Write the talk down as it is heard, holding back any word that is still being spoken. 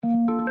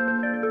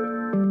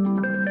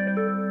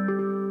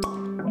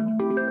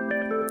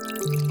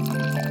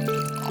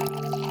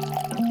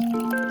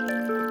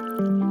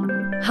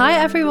Hi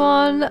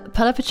everyone,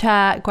 pull up a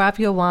chair, grab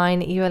your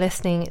wine. You are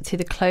listening to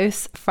the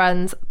Close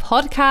Friends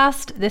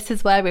podcast. This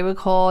is where we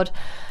record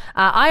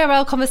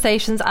IRL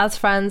conversations as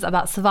friends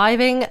about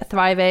surviving,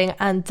 thriving,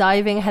 and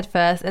diving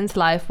headfirst into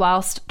life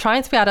whilst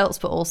trying to be adults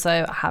but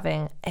also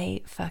having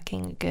a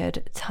fucking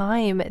good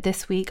time.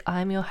 This week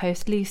I'm your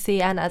host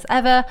Lucy, and as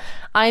ever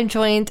I'm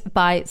joined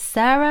by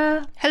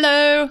Sarah.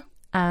 Hello.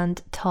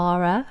 And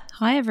Tara.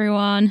 Hi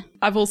everyone.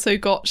 I've also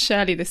got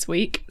Shirley this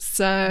week,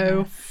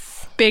 so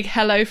big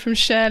hello from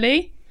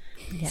Shirley.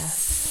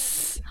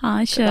 Yes.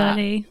 Hi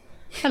Shirley.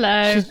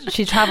 Hello.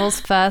 She travels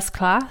first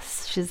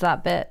class. She's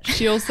that bitch.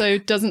 She also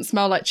doesn't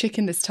smell like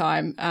chicken this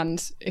time,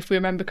 and if we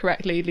remember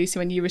correctly, Lucy,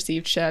 when you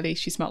received Shirley,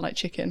 she smelled like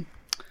chicken.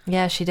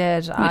 Yeah, she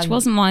did. Which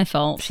wasn't my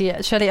fault.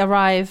 Shirley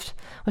arrived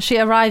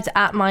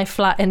at my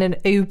flat in an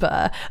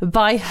Uber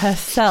by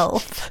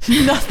herself.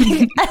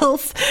 Nothing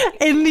else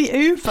in the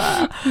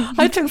Uber. I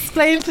had to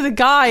explain to the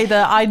guy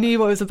that I knew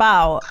what it was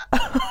about.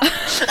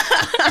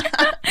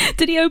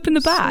 Did he open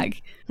the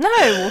bag?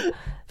 No,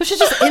 but she's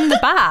just in the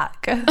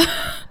back.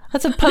 I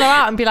had to pull her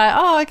out and be like,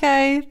 oh,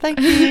 okay, thank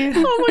you.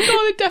 Oh my god,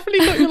 I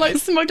definitely thought you were like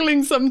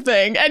smuggling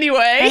something.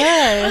 Anyway.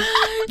 Yeah.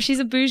 She's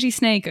a bougie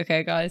snake,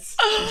 okay, guys.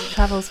 She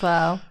travels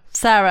well.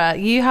 Sarah,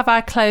 you have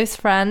our close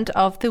friend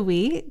of the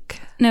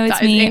week. No, it's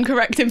That me. is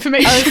incorrect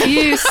information. Oh, it's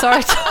you.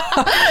 Sorry.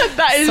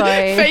 That is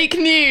Sorry. fake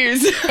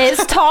news.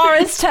 It's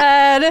Tara's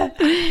turn.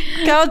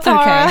 Go,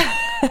 Tara.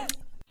 Okay.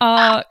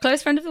 Our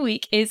close friend of the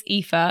week is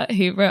Aoife,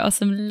 who wrote us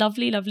some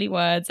lovely, lovely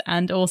words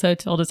and also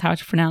told us how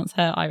to pronounce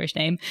her Irish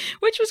name,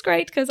 which was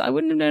great because I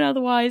wouldn't have known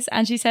otherwise.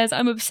 And she says,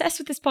 I'm obsessed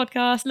with this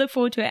podcast. Look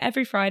forward to it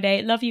every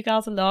Friday. Love you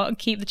guys a lot and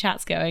keep the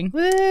chats going.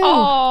 Woo.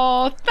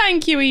 Oh,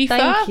 thank you, Aoife.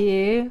 Thank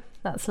you.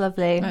 That's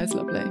lovely. That is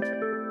lovely.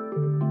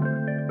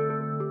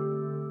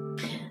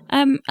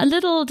 A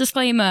little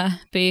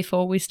disclaimer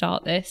before we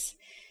start this.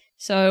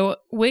 So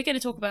we're going to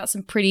talk about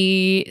some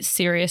pretty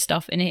serious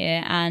stuff in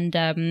here, and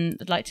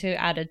I'd like to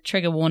add a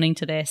trigger warning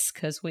to this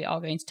because we are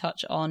going to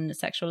touch on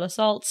sexual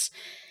assaults.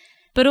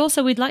 But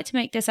also we'd like to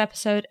make this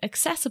episode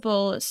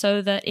accessible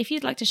so that if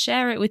you'd like to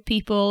share it with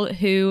people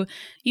who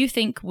you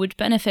think would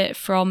benefit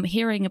from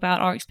hearing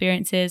about our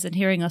experiences and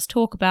hearing us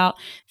talk about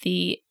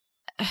the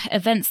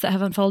events that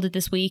have unfolded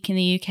this week in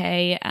the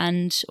UK,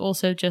 and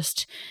also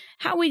just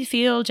how we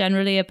feel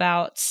generally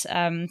about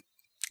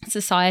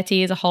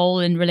society as a whole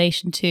in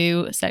relation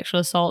to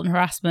sexual assault and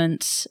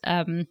harassment,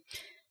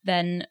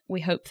 then we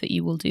hope that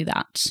you will do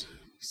that.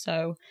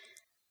 So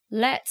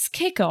let's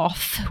kick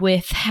off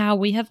with how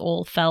we have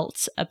all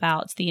felt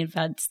about the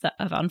events that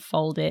have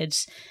unfolded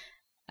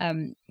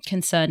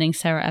concerning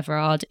Sarah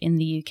Everard in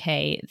the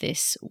UK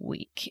this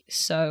week.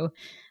 So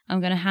I'm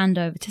going to hand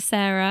over to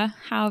Sarah.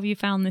 How have you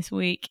found this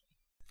week?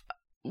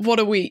 What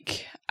a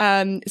week.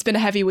 It's been a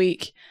heavy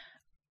week.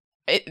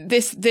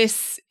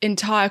 This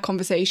entire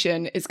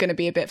conversation is going to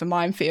be a bit of a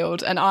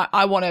minefield, and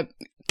I want to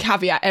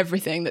caveat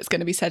everything that's going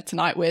to be said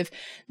tonight with,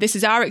 this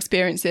is our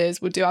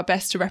experiences. We'll do our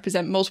best to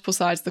represent multiple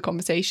sides of the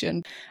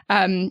conversation.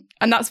 And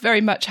that's very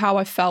much how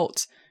I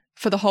felt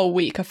for the whole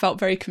week. I felt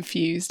very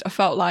confused. I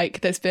felt like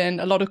there's been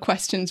a lot of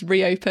questions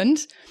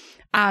reopened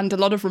and a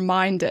lot of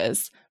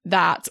reminders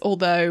that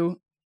although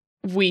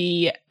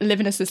we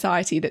live in a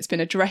society that's been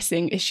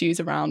addressing issues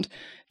around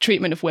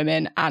treatment of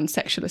women and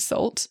sexual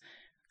assault,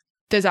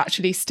 there's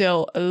actually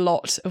still a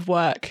lot of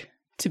work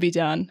to be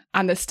done,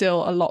 and there's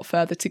still a lot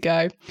further to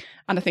go.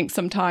 And I think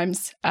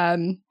sometimes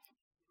that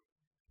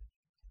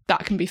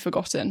can be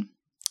forgotten.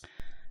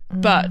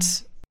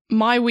 But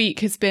my week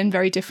has been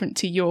very different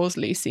to yours,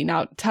 Lucy.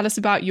 Now, tell us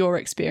about your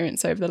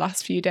experience over the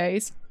last few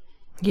days.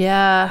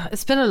 Yeah,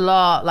 it's been a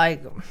lot.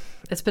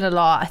 It's been a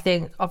lot. I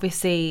think,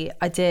 obviously,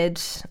 I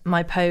did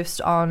my post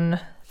on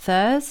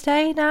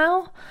Thursday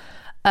now.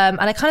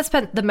 And I kind of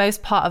spent the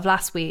most part of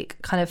last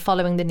week kind of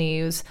following the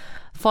news,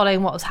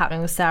 following what was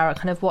happening with Sarah,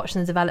 kind of watching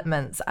the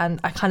developments. And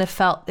I kind of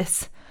felt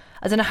this,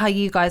 I don't know how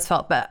you guys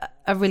felt, but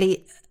a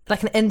really,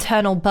 like an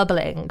internal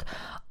bubbling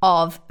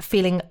of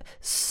feeling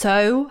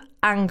so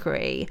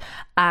angry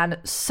and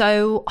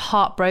so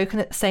heartbroken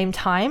at the same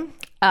time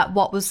at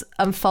what was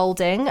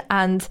unfolding,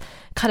 and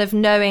kind of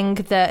knowing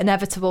the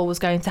inevitable was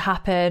going to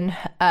happen.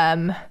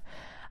 And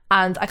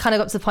I kind of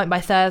got to the point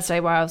by Thursday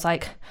where I was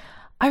like,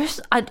 I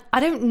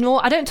don't know.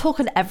 I don't talk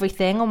on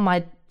everything on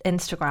my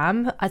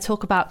Instagram. I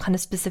talk about kind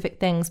of specific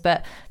things,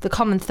 but the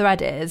common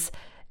thread is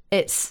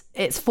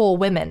it's for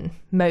women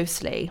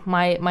mostly.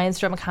 My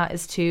Instagram account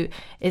is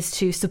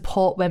to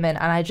support women,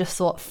 and I just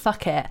thought,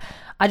 fuck it,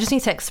 I just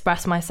need to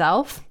express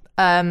myself.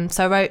 So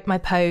I wrote my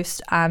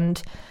post,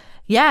 and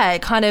yeah,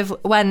 it kind of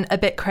went a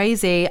bit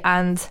crazy.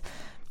 And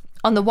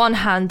on the one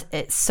hand,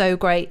 it's so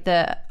great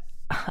that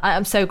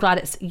I'm so glad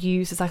it's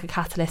used as like a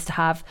catalyst to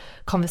have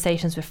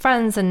conversations with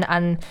friends,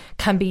 and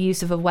can be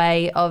used as a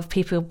way of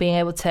people being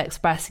able to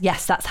express,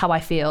 yes, that's how I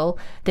feel,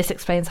 this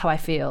explains how I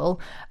feel.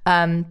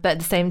 But at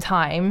the same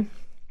time,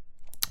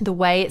 the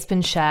way it's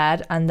been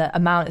shared and the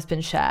amount it's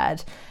been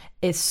shared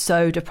is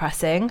so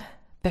depressing,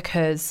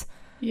 because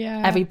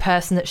every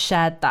person that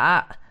shared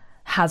that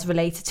has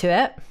related to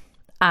it.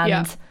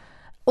 And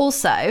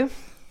also,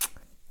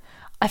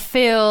 I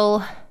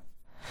feel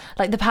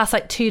like the past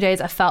like 2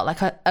 days, I felt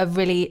like a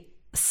really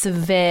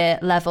severe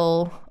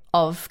level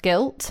of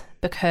guilt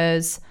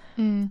because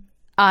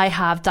I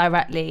have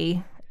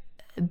directly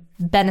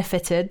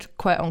benefited,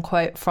 quote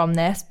unquote, from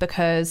this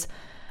because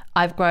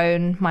I've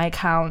grown my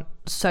account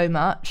so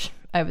much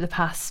over the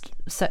past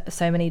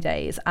so many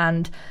days,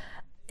 and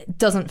it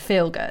doesn't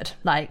feel good.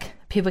 Like,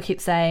 people keep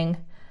saying,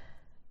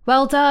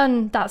 well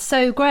done, that's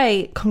so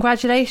great,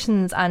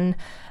 congratulations, and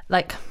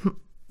like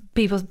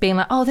people being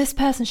like, oh, this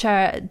person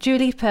shared Dua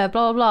Lipa,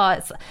 blah blah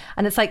blah.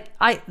 It's like,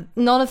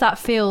 none of that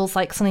feels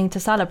like something to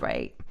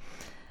celebrate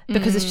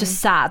because it's just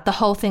sad. The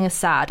whole thing is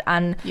sad,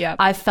 and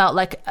I felt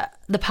like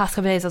the past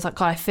couple of days I was like,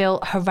 God, I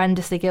feel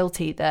horrendously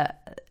guilty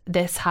that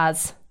this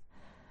has.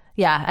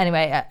 Yeah,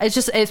 anyway,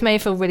 it's made me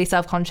feel really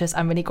self-conscious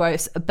and really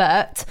gross.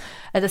 But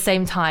at the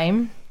same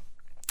time,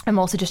 I'm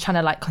also just trying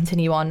to like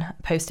continue on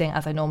posting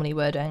as I normally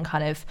would and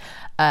kind of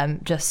I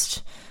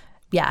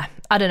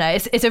don't know.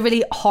 It's a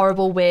really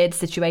horrible, weird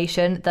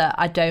situation that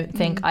I don't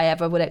think I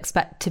ever would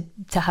expect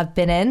to have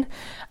been in.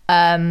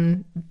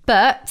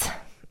 But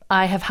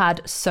I have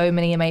had so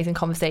many amazing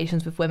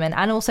conversations with women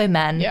and also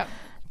men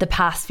the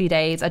past few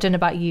days. I don't know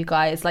about you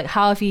guys. Like,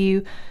 how have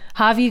you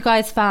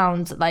guys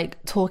found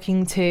like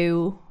talking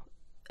to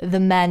the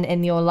men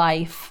in your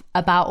life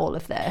about all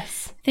of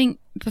this? I think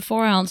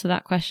before I answer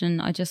that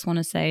question, I just want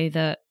to say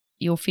that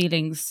your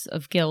feelings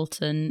of guilt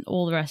and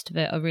all the rest of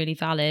it are really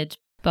valid.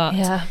 But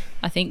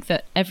I think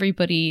that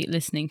everybody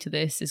listening to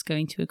this is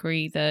going to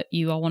agree that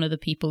you are one of the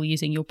people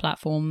using your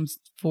platforms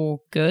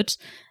for good,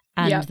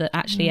 and that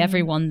actually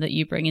everyone that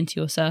you bring into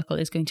your circle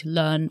is going to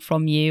learn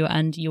from you,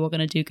 and you are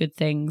going to do good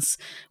things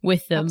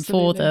with them,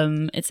 for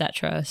them,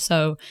 etc.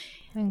 So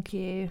thank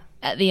you.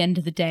 At the end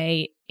of the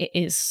day, it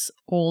is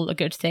all a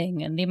good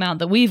thing, and the amount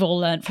that we've all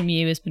learned from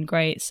you has been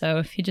great. So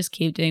if you just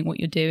keep doing what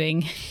you're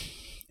doing,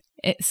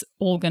 it's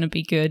all going to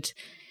be good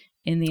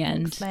in the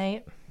end. Thanks,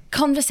 mate.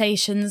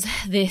 Conversations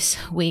this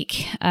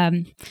week.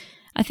 I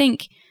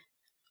think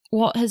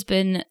what has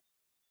been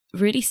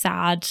really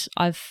sad,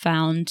 I've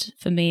found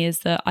for me,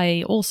 is that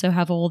I also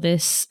have all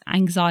this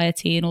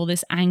anxiety and all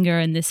this anger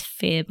and this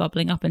fear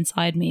bubbling up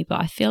inside me, but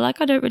I feel like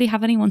I don't really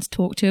have anyone to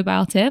talk to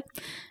about it.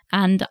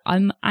 And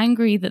I'm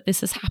angry that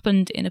this has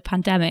happened in a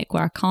pandemic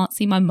where I can't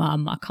see my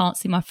mum, I can't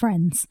see my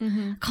friends,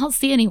 I can't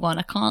see anyone,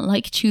 I can't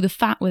like chew the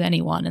fat with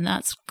anyone. And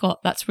that's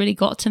really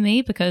got to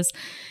me, because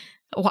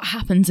what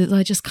happens is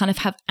I just kind of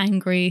have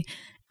angry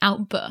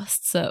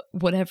outbursts at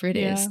whatever it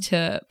is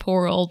to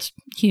poor old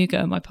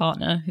Hugo, my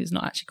partner, who's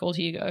not actually called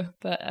Hugo,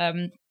 but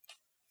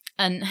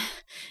and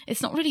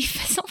it's not really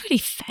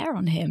fair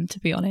on him, to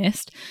be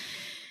honest.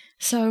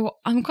 So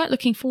I'm quite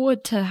looking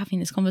forward to having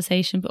this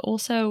conversation, but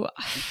also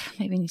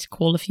maybe I need to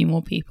call a few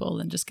more people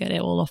and just get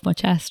it all off my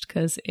chest,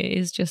 because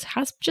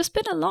has just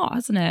been a lot,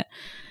 hasn't it?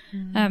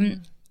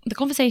 The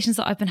conversations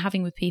that I've been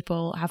having with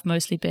people have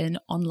mostly been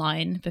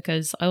online,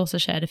 because I also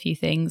shared a few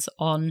things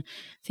on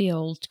the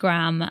old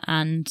Gram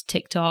and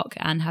TikTok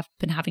and have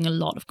been having a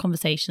lot of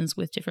conversations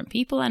with different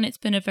people, and it's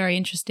been a very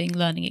interesting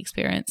learning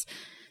experience.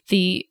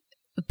 The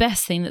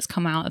best thing that's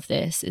come out of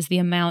this is the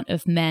amount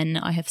of men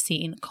I have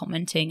seen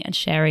commenting and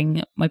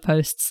sharing my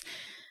posts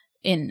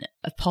in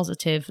a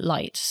positive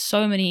light.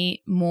 So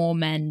many more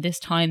men this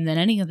time than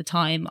any other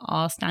time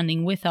are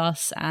standing with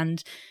us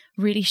and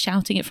really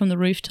shouting it from the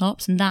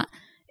rooftops, and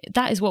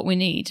that is what we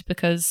need,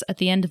 because at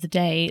the end of the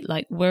day,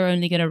 like, we're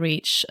only going to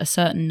reach a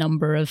certain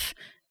number of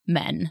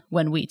men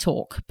when we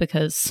talk,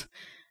 because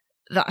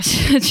that's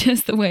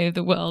just the way of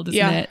the world,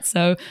 isn't it?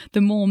 So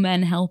the more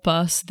men help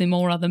us, the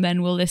more other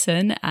men will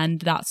listen, and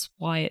that's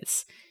why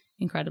it's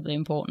incredibly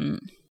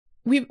important.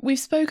 We've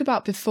spoke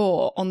about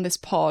before on this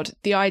pod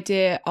the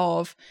idea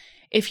of,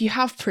 if you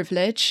have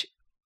privilege,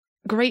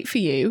 great for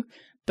you,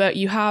 but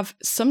you have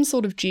some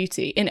sort of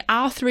duty. In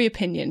our three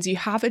opinions, you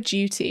have a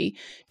duty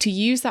to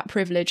use that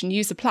privilege and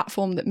use the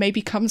platform that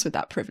maybe comes with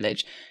that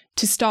privilege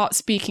to start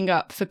speaking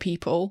up for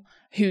people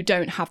who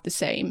don't have the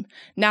same.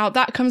 Now,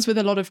 that comes with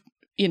a lot of,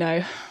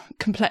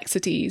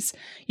 complexities.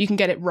 You can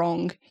get it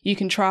wrong. You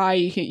can try,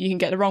 you can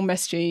get the wrong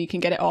messaging, you can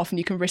get it off, and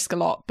you can risk a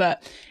lot.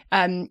 But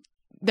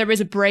there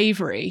is a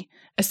bravery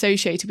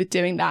associated with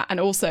doing that. And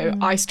also,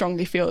 I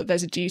strongly feel that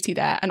there's a duty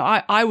there. And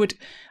I would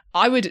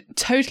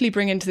totally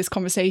bring into this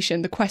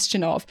conversation the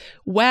question of,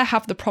 where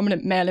have the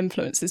prominent male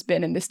influencers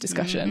been in this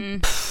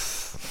discussion?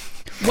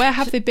 Where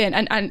have they been?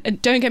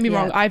 And don't get me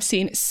wrong, I've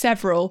seen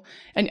several,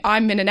 and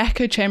I'm in an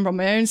echo chamber on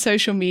my own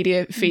social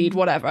media feed,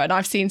 whatever, and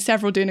I've seen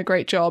several doing a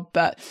great job,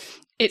 but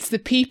it's the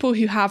people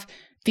who have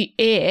the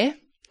ear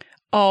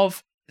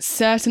of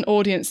certain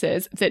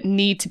audiences that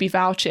need to be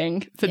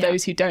vouching for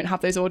those who don't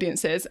have those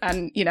audiences.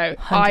 And,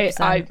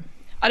 I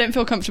don't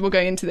feel comfortable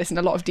going into this in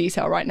a lot of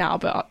detail right now,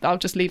 but I'll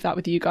just leave that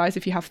with you guys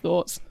if you have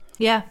thoughts.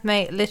 Yeah,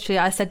 mate, literally,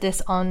 I said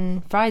this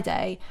on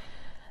Friday.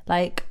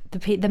 Like,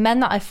 the men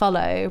that I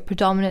follow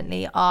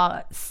predominantly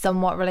are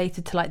somewhat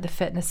related to, like, the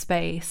fitness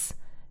space.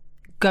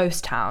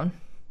 Ghost town.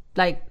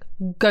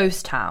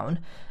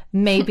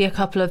 Maybe a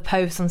couple of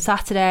posts on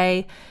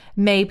Saturday,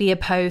 maybe a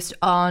post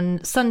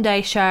on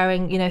Sunday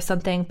sharing,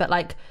 something. But,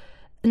 like,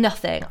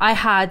 nothing. I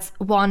had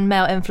one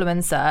male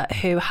influencer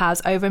who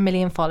has over 1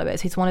 million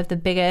followers. He's one of the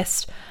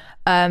biggest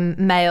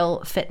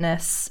male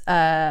fitness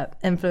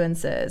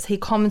influencers. He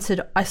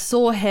commented, I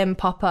saw him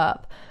pop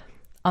up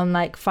on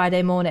like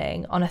Friday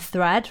morning on a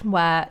thread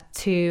where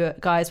two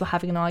guys were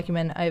having an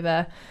argument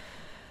over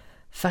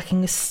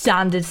fucking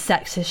standard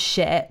sexist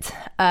shit,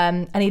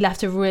 and he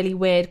left a really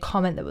weird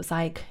comment that was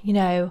like,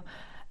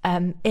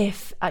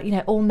 if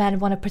all men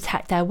want to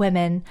protect their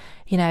women,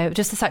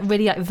 just this like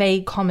really like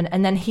vague comment.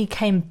 And then he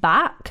came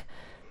back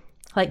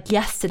like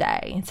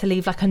yesterday to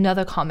leave like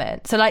another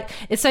comment. So like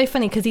it's so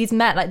funny because these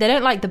men, like, they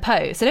don't like the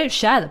post, they don't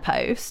share the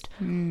post,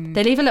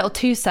 they leave a little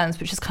 2 cents,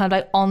 which is kind of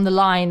like on the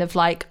line of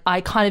like,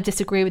 I kind of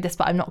disagree with this,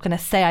 but I'm not going to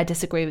say I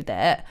disagree with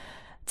it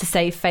to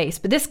save face.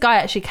 But this guy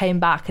actually came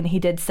back and he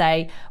did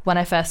say, when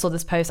I first saw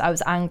this post I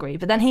was angry,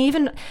 but then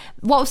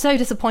what was so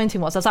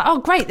disappointing was I was like, oh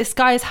great, this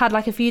guy's had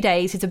like a few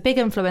days, he's a big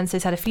influencer,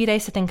 he's had a few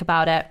days to think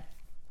about it,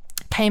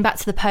 came back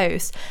to the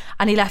post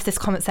and he left this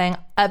comment saying,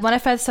 when I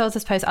first saw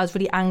this post I was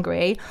really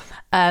angry.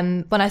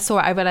 When I saw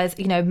it I realized,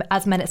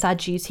 as men it's our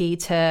duty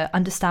to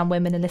understand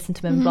women and listen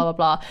to women, blah blah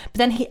blah. But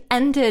then he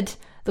ended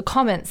the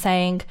comment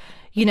saying,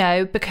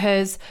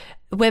 because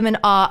women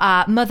are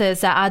our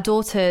mothers, they're our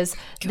daughters,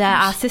 they're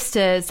our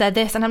sisters, they're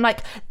this. And I'm like,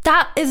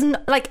 that isn't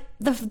like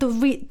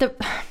the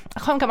I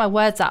can't get my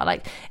words out.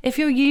 Like, if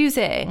you're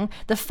using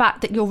the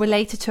fact that you're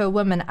related to a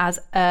woman as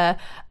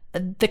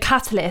the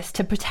catalyst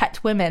to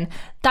protect women,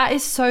 that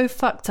is so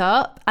fucked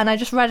up. And I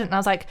just read it and I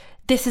was like,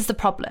 this is the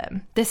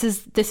problem. This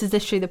is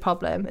literally the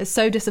problem. It's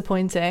so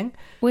disappointing.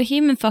 We're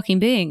human fucking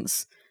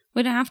beings.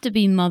 We don't have to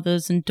be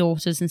mothers and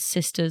daughters and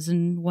sisters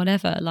and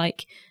whatever.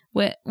 Like,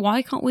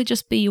 why can't we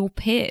just be your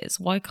peers?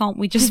 Why can't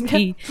we just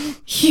be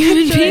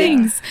human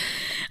beings?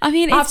 I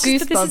mean, it's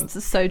goosebumps.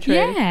 It's so true.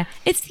 Yeah,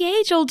 it's the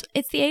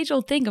age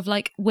old thing of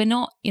like, we're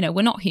not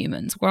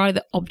humans. We're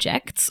either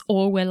objects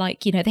or we're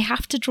like, they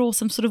have to draw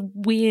some sort of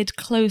weird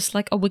close,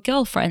 like, oh, we're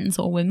girlfriends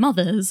or we're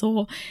mothers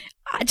or.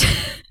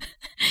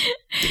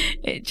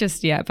 It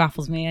just it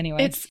baffles me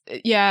anyway.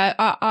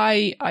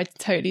 I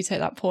totally take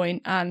that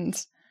point,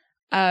 and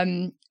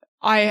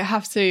I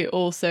have to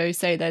also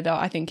say though that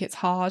I think it's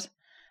hard.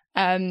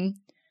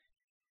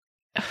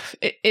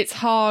 It's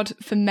hard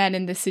for men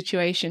in this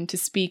situation to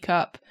speak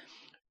up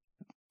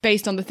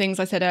based on the things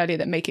I said earlier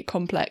that make it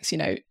complex,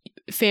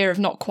 fear of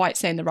not quite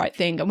saying the right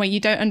thing. And when you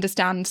don't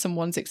understand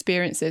someone's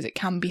experiences, it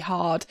can be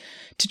hard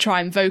to try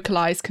and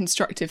vocalize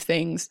constructive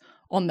things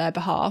on their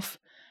behalf.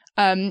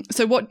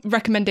 So what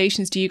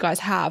recommendations do you guys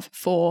have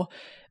for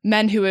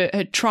men who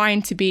are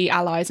trying to be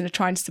allies and are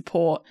trying to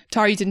support?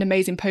 Tara, you did an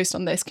amazing post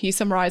on this. Can you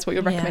summarize what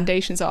your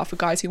recommendations are for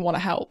guys who want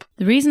to help?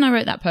 The reason I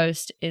wrote that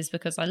post is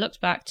because I looked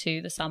back to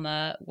the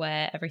summer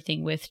where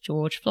everything with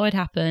George Floyd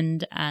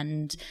happened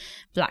and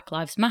Black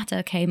Lives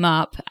Matter came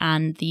up,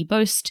 and the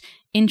most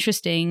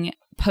interesting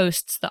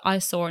posts that I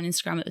saw on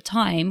Instagram at the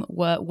time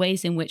were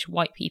ways in which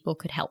white people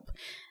could help.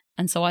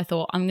 And so I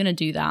thought, I'm going to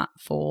do that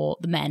for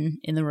the men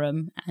in the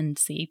room and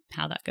see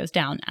how that goes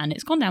down. And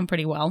it's gone down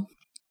pretty well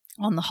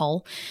on the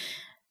whole.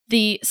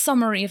 The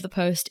summary of the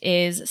post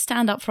is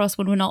stand up for us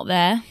when we're not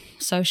there.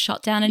 So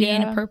shut down any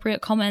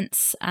inappropriate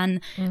comments.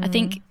 And I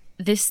think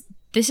this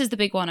is the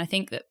big one. I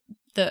think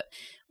that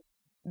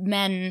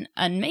men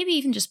and maybe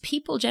even just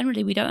people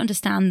generally, we don't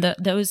understand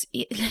that those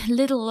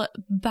little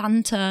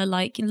banter,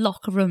 like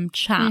locker room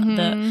chat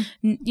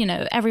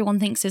that everyone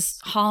thinks is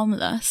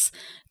harmless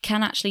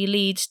can actually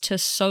lead to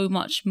so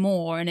much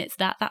more. And it's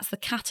that's the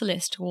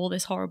catalyst to all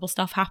this horrible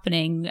stuff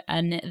happening,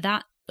 and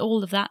that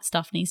all of that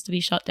stuff needs to be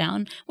shut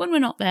down when we're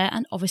not there,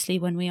 and obviously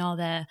when we are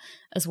there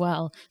as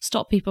well.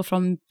 Stop people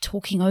from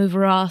talking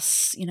over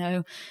us,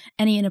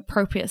 any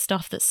inappropriate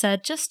stuff that's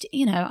said. Just,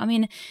 I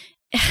mean,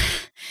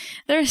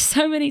 there are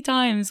so many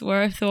times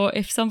where I thought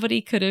if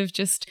somebody could have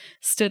just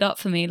stood up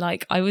for me.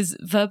 Like, I was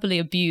verbally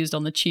abused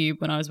on the tube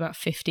when I was about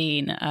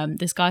 15.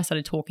 This guy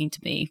started talking to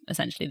me,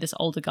 essentially this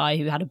older guy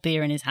who had a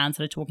beer in his hand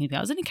started talking to me.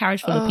 I was in a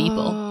carriage full of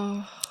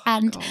people,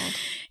 and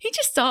he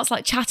just starts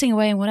like chatting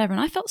away and whatever,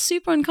 and I felt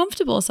super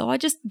uncomfortable, so I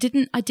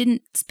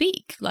didn't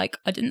speak. Like,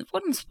 what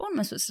am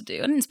I supposed to do?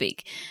 I didn't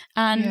speak.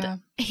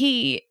 And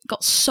he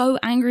got so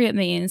angry at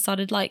me and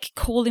started like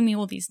calling me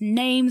all these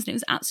names, and it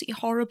was absolutely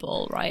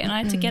horrible, right? And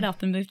I had to get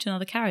up and move to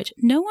another carriage.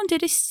 No one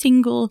did a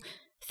single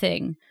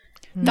thing.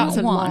 That's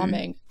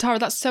alarming. Tara,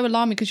 that's so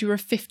alarming because you were a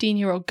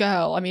 15-year-old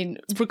girl. I mean,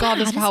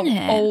 regardless of how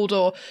old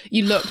or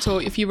you looked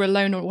or if you were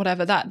alone or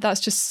whatever, that's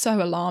just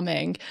so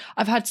alarming.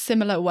 I've had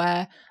similar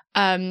where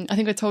I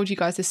think I told you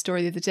guys this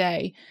story the other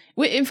day.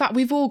 In fact,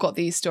 we've all got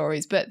these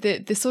stories, but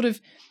the sort of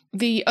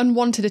the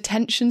unwanted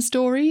attention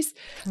stories.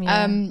 So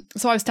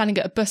I was standing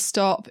at a bus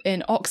stop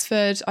in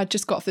Oxford. I'd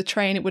just got off the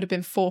train. It would have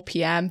been 4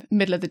 p.m,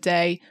 middle of the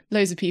day,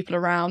 loads of people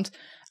around.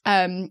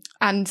 And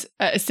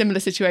a similar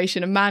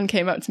situation, a man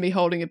came up to me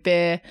holding a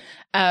beer,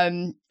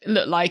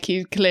 looked like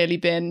he'd clearly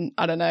been,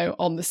 I don't know,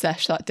 on the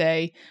sesh that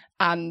day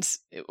and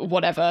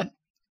whatever.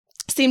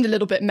 seemed a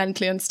little bit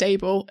mentally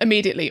unstable.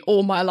 Immediately,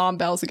 all my alarm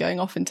bells are going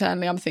off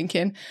internally. I'm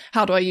thinking,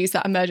 how do I use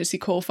that emergency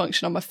call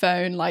function on my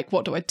phone? Like,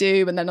 what do I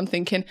do? And then I'm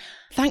thinking,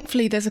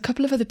 thankfully, there's a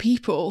couple of other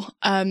people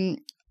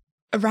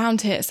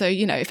around here. So,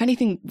 you know, if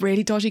anything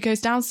really dodgy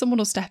goes down, someone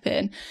will step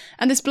in.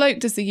 And this bloke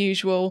does the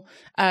usual,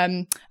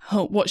 oh,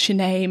 what's your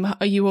name?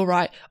 Are you all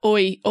right?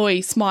 Oi, oi,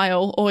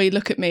 smile. Oi,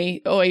 look at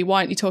me. Oi, why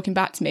aren't you talking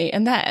back to me?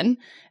 And then,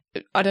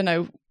 I don't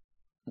know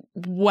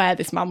where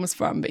this man was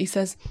from, but he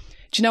says,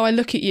 do you know, I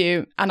look at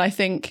you and I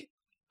think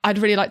I'd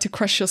really like to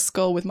crush your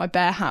skull with my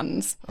bare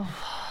hands.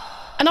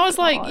 Oh, and I was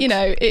like, you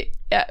know,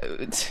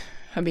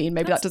 I mean,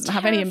 maybe that doesn't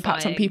have any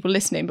impact on people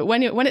listening, but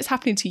when it's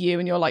happening to you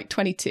and you're like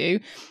 22,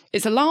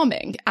 it's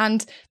alarming.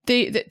 And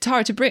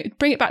Tara, to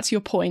bring it back to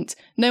your point,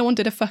 no one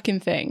did a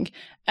fucking thing.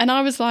 And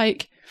I was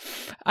like,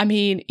 I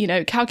mean, you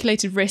know,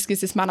 calculated risk.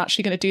 Is this man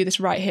actually going to do this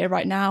right here,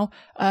 right now?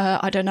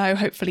 I don't know.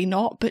 Hopefully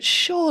not. But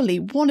surely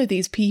one of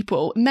these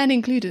people, men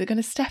included, are going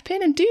to step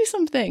in and do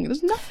something.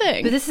 There's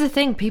nothing. But this is the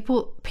thing.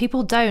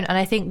 People don't. And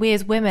I think we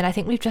as women, I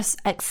think we've just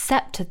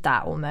accepted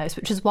that almost,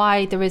 which is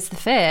why there is the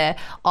fear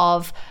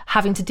of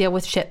having to deal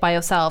with shit by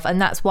yourself.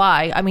 And that's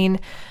why, I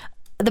mean,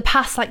 the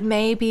past like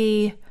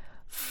maybe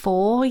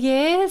 4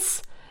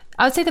 years,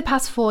 I would say the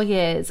past 4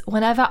 years,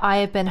 whenever I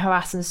have been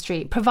harassed in the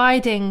street,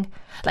 providing,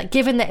 like,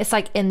 given that it's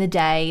like in the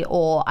day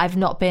or I've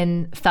not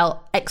been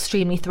felt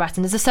extremely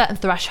threatened, there's a certain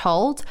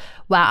threshold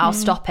where I'll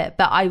stop it,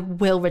 but I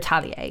will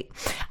retaliate.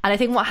 And I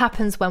think what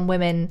happens when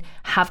women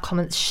have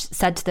comments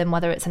said to them,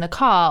 whether it's in a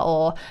car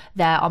or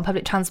they're on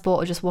public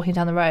transport or just walking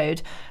down the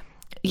road,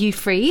 you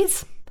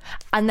freeze.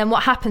 And then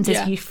what happens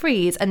is you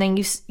freeze, and then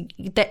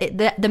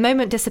the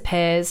moment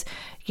disappears.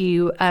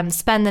 You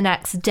spend the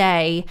next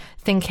day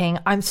thinking,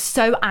 I'm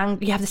so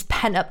angry. You have this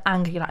pent up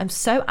anger. You're like, I'm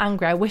so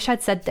angry. I wish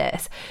I'd said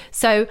this.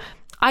 So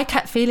I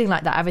kept feeling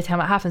like that every time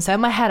it happened. So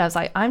in my head, I was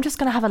like, I'm just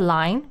going to have a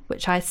line,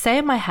 which I say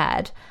in my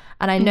head.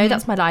 And I know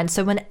that's my line.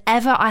 So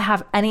whenever I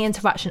have any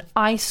interaction,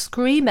 I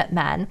scream at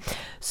men,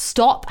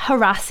 stop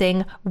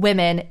harassing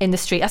women in the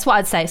street. That's what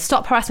I'd say.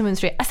 Stop harassing women in the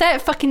street. I said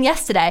it fucking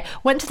yesterday.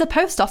 Went to the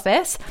post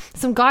office.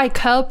 Some guy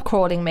curb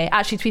crawling me.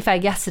 Actually, to be fair,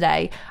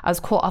 yesterday I was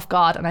caught off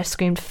guard and I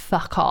screamed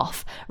fuck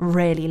off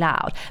really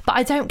loud. But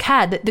I don't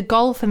care. The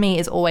goal for me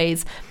is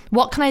always,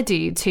 what can I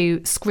do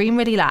to scream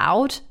really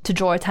loud to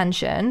draw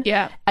attention?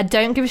 Yeah. I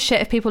don't give a shit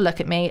if people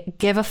look at me.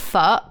 Give a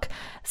fuck.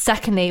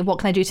 Secondly, what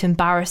can I do to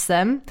embarrass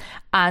them?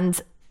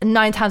 And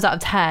 9 times out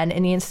of 10,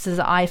 in the instances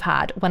that I've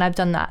had, when I've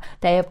done that,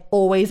 they have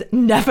always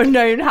never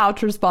known how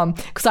to respond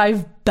because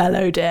I've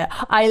bellowed it.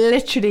 I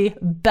literally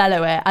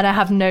bellow it and I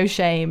have no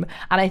shame.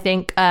 And I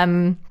think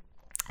I've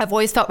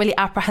always felt really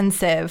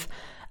apprehensive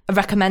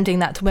recommending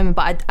that to women,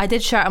 but I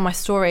did share it on my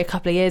story a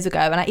couple of years ago,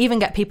 and I even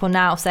get people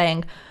now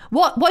saying,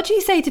 what do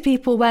you say to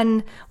people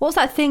when, what's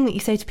that thing that you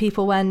say to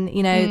people when,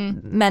 you know,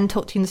 men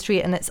talk to you in the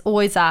street? And it's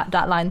always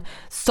that line,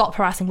 stop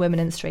harassing women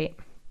in the street.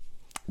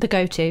 The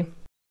go-to.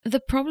 The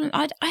problem,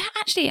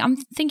 I'm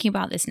thinking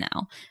about this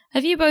now.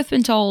 Have you both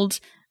been told,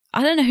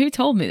 I don't know who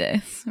told me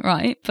this,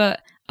 right?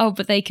 But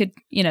they could,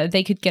 you know,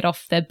 they could get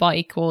off their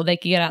bike or they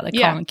could get out of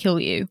their car and kill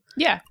you.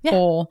 Yeah.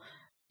 Or,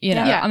 you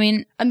know, I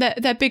mean. And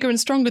they're bigger and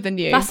stronger than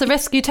you. That's the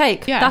risk you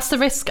take. Yeah. That's the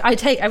risk I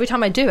take every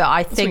time I do it.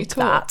 I think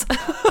that.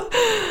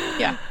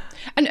 Yeah.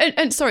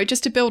 And sorry,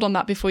 just to build on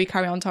that before you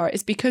carry on, Tara,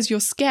 it's because you're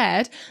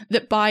scared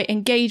that by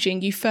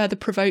engaging, you further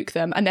provoke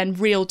them and then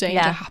real danger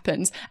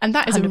happens. And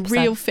that is 100%. A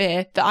real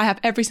fear that I have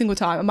every single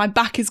time. And my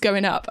back is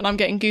going up and I'm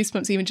getting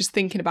goosebumps even just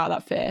thinking about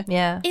that fear.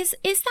 Yeah. Is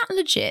that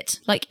legit?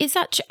 Like, is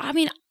that, I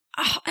mean,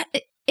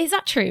 is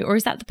that true? Or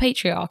is that the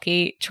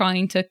patriarchy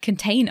trying to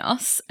contain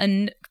us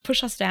and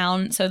push us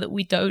down so that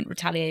we don't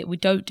retaliate, we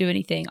don't do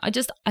anything? I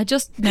just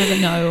never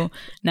know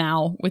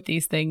now with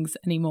these things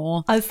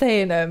anymore. I was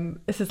saying,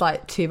 this is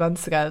like 2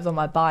 months ago, I was on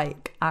my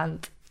bike,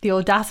 and the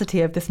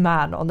audacity of this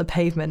man on the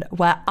pavement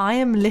where I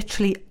am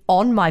literally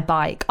on my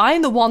bike. I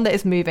am the one that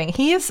is moving.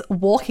 He is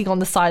walking on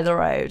the side of the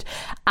road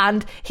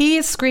and he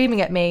is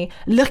screaming at me,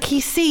 looky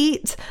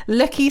seat.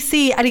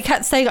 And he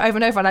kept saying it over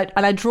and over,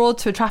 and I drawed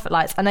to a traffic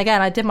lights. And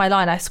again, I did my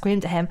line. I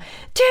screamed at him,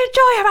 do you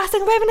enjoy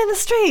harassing women in the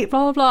street?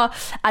 Blah, blah, blah.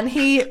 And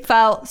he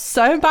felt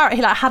so embarrassed.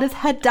 He like had his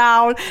head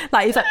down.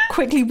 Like he's like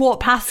quickly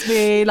walked past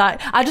me. Like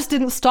I just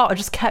didn't stop. I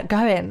just kept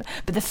going.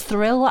 But the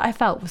thrill that I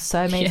felt was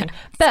so amazing.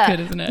 But good,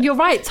 isn't it? You're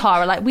right,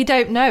 Tara. Like we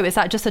don't know. Is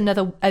that just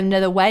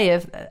another way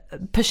of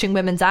pushing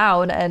women down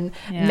and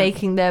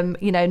making them,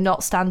 you know,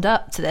 not stand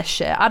up to this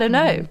shit? I don't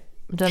know.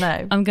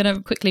 I'm going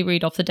to quickly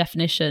read off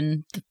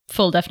the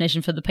full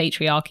definition for the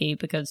patriarchy,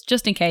 because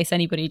just in case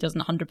anybody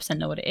doesn't 100%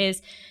 know what it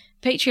is.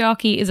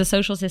 Patriarchy is a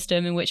social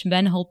system in which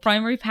men hold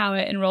primary power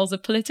in roles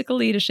of political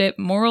leadership,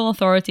 moral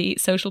authority,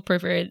 social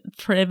privilege,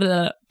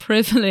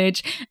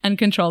 and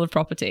control of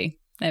property.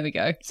 There we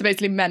go. So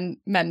basically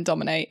men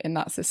dominate in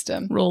that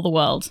system. Rule the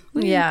world.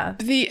 Yeah.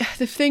 The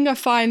thing I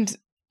find,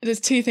 there's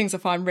 2 things I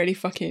find really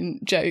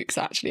fucking jokes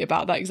actually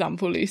about that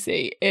example,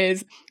 Lucy,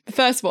 is the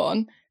first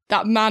one,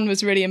 that man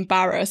was really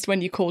embarrassed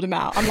when you called him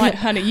out. I'm like,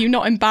 honey, you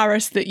not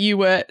embarrassed that you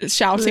were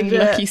shouting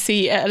lucky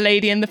seat at a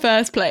lady in the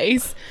first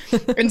place?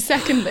 And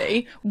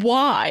secondly,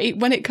 why,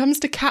 when it comes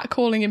to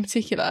catcalling in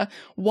particular,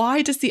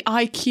 why does the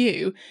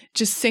IQ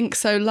just sink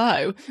so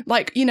low?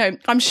 Like, you know,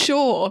 I'm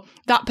sure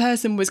that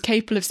person was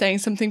capable of saying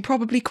something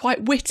probably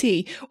quite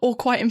witty or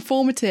quite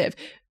informative.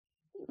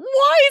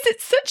 Why is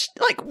it such,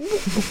 like,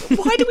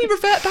 why do we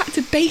revert back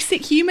to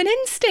basic human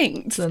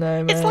instinct?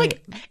 Dunno, it's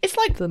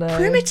like Dunno.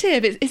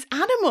 primitive, it's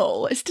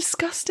animal, it's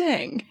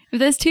disgusting.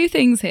 There's two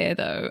things here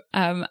though,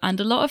 and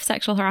a lot of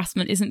sexual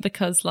harassment isn't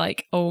because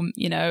like, oh,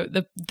 you know,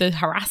 the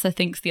harasser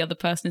thinks the other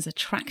person is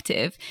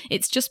attractive.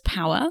 It's just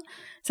power.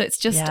 So it's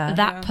just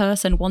that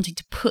person wanting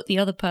to put the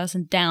other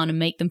person down and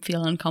make them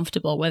feel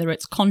uncomfortable, whether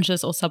it's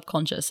conscious or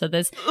subconscious. So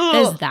there's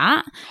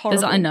that.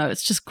 I know,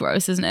 it's just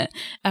gross, isn't it?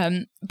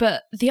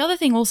 But the other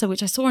thing also,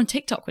 which I saw on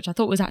TikTok, which I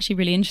thought was actually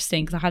really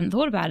interesting because I hadn't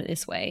thought about it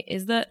this way,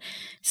 is that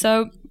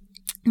so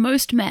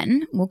most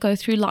men will go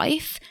through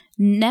life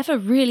never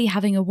really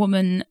having a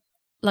woman,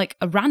 like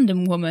a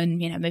random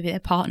woman, you know, maybe their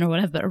partner or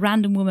whatever, but a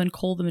random woman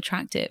call them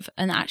attractive.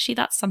 And actually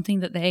that's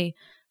something that they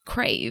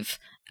crave.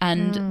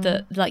 And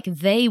that, like,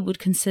 they would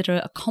consider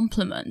a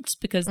compliment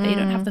because they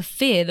don't have the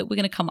fear that we're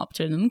going to come up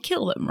to them and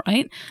kill them,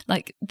 right?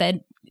 Like,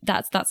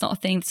 that's not a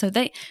thing. So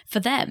for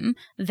them,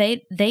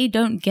 they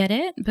don't get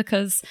it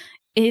because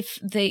if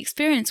the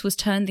experience was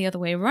turned the other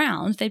way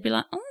around, they'd be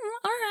like, oh,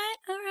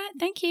 all right,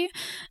 thank you.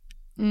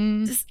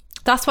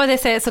 That's why they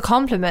say it's a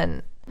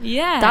compliment.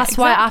 Yeah, that's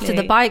exactly. why after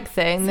the bike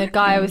thing, the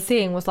guy I was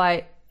seeing was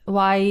like,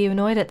 "Why are you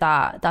annoyed at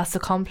that? That's a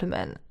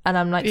compliment." And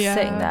I'm like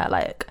sitting there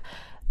like,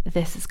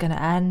 this is gonna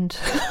end.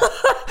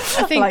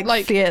 I think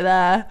like see it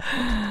there.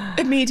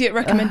 Immediate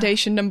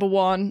recommendation number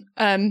one: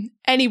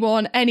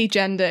 anyone, any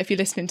gender, if you're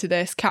listening to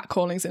this,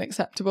 catcalling is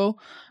unacceptable.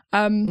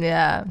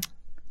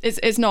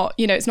 It's not,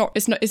 you know,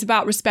 it's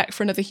about respect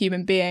for another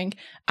human being,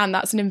 and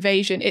that's an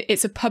invasion.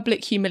 It's a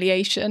public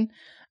humiliation.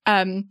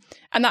 And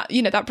that,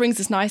 you know, that brings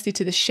us nicely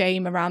to the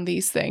shame around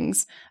these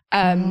things.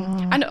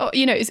 And,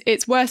 you know,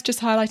 it's worth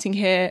just highlighting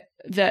here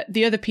that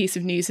the other piece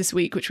of news this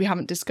week, which we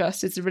haven't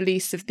discussed, is the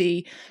release of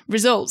the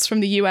results from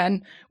the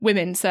UN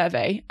Women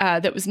Survey.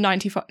 That was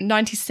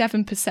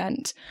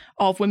 97%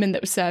 of women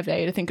that were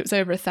surveyed, I think it was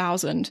over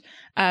 1,000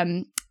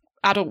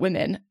 adult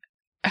women,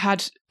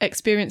 had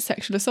experienced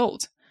sexual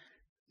assault.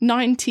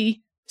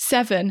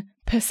 97%.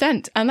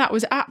 And that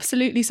was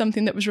absolutely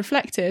something that was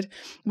reflected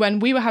when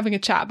we were having a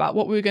chat about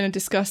what we were going to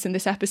discuss in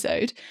this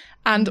episode.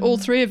 And all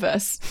three of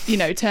us, you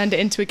know, turned it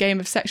into a game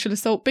of sexual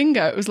assault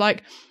bingo. It was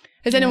like,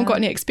 has anyone got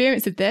any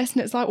experience of this?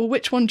 And it's like, well,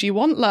 which one do you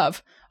want,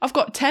 love? I've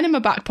got 10 in my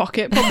back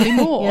pocket, probably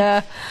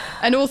more.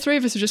 And all three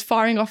of us are just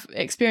firing off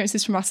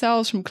experiences from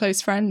ourselves, from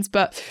close friends.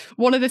 But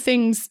one of the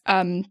things,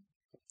 you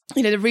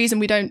know, the reason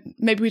we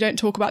don't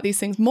talk about these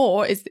things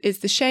more is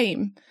the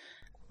shame.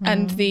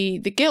 And the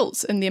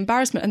guilt and the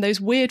embarrassment and those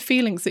weird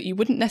feelings that you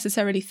wouldn't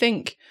necessarily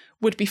think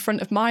would be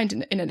front of mind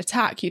in an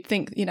attack. You'd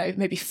think, you know,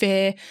 maybe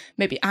fear,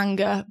 maybe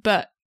anger,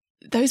 but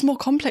those more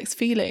complex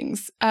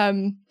feelings.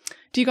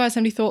 Do you guys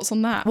have any thoughts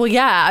on that? Well,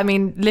 yeah, I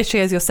mean,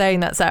 literally as you're saying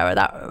that, Sarah,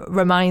 that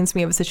reminds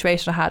me of a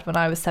situation I had when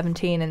I was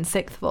 17 in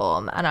sixth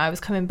form, and I was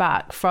coming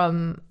back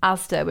from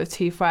Asda with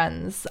two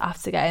friends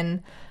after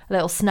getting a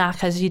little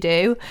snack, as you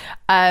do,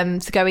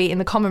 to go eat in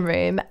the common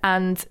room.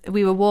 And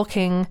we were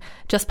walking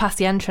just past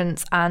the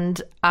entrance,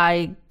 and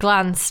I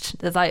glanced,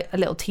 there's like a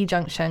little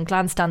T-junction,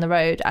 glanced down the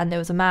road, and there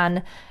was a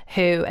man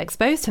who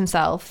exposed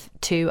himself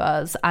to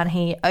us, and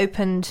he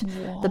opened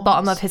the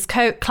bottom of his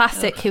coat.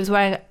 Classic. He was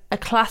wearing a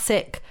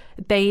classic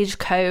beige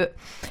coat,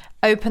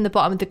 opened the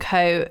bottom of the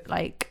coat,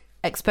 like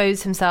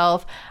exposed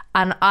himself,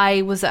 and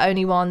I was the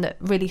only one that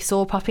really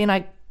saw properly. And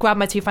I grabbed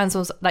my two friends and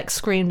was like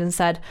screamed and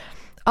said,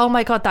 "Oh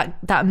my god,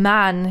 that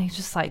man!" He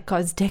just like got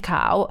his dick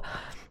out.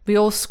 We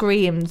all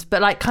screamed,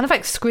 but like kind of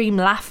like scream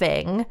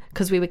laughing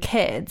because we were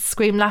kids,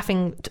 scream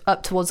laughing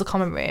up towards the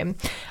common room.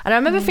 And I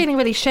remember feeling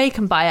really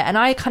shaken by it. And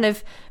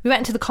we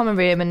went into the common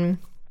room and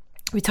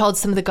we told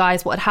some of the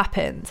guys what had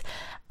happened.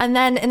 And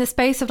then in the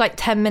space of like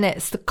 10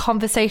 minutes, the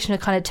conversation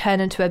had kind of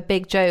turned into a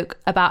big joke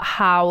about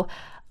how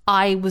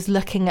I was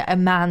looking at a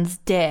man's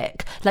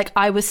dick. Like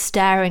I was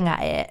staring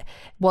at it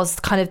was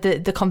kind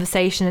of the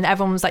conversation, and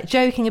everyone was like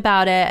joking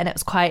about it, and it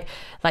was quite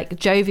like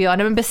jovial.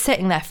 And I remember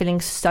sitting there feeling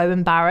so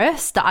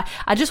embarrassed that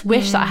I just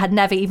wish that I had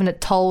never even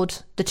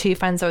told the two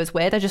friends I was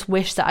with. I just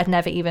wish that I'd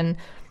never even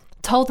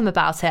told them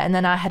about it. And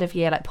then our head of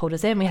year like pulled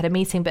us in, we had a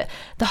meeting, but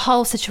the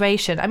whole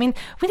situation, I mean,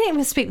 we didn't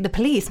even speak with the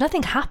police,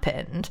 nothing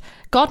happened.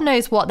 God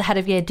knows what the head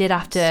of year did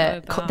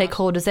after they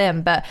called us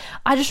in, but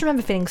I just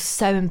remember feeling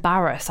so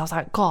embarrassed. I was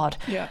like, God,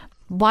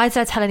 why did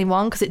I tell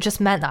anyone? Because it just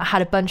meant that I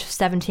had a bunch of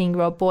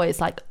 17-year-old boys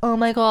like, oh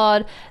my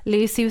God,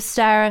 Lucy was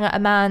staring at a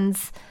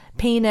man's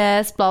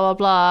penis, blah blah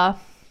blah.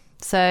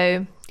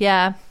 So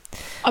yeah,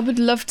 I would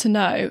love to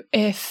know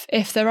if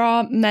there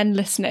are men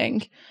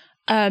listening,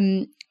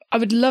 I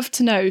would love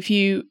to know if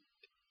you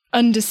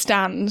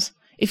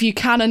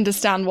can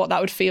understand what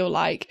that would feel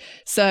like.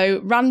 So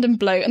random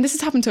bloke, and this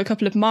has happened to a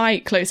couple of my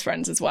close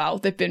friends as well.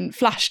 They've been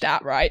flashed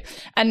at, right?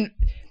 And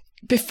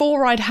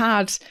before I'd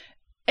had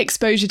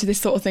exposure to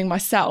this sort of thing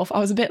myself, I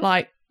was a bit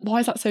like, why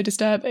is that so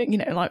disturbing? You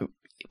know, like,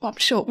 well, I'm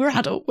sure we're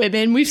adult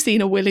women, we've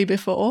seen a willy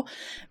before.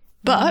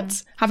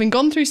 But having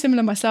gone through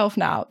similar myself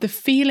now, the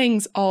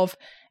feelings of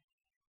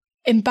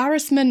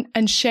embarrassment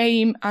and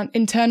shame and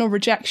internal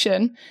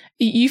rejection,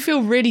 you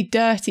feel really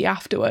dirty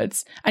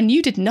afterwards. And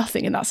you did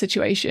nothing in that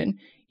situation.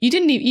 You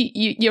didn't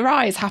even, your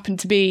eyes happened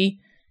to be,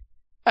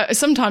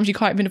 sometimes you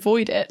can't even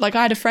avoid it. Like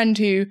I had a friend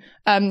who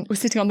was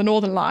sitting on the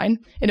Northern Line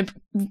in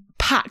a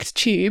packed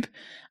tube,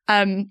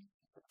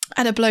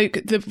 and a bloke,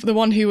 the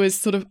one who was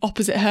sort of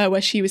opposite her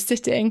where she was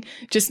sitting,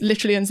 just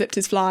literally unzipped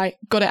his fly,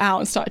 got it out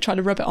and started trying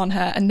to rub it on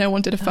her, and no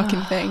one did a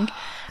fucking thing.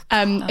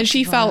 And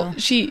she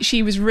felt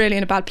she was really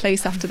in a bad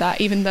place after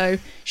that, even though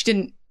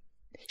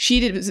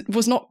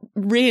was not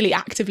really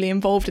actively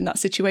involved in that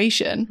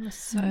situation.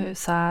 So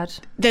sad.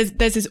 There's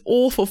this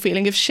awful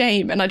feeling of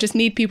shame, and I just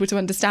need people to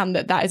understand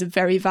that is a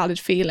very valid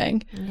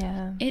feeling.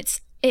 Yeah.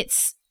 It's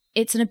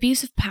an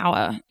abuse of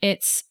power.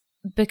 It's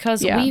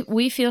because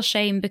we feel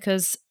shame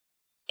because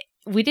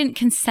we didn't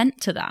consent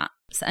to that.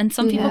 And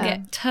some people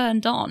get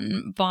turned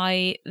on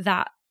by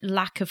that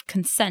lack of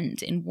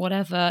consent in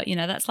whatever, you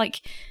know, that's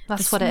like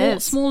that's what it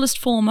is. Smallest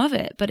form of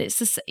it, but it's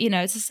just, you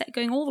know, it's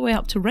going all the way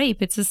up to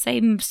rape. It's the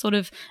same sort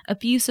of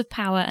abuse of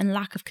power and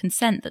lack of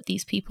consent that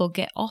these people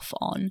get off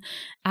on.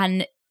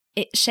 And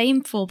it's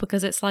shameful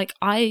because it's like,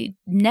 I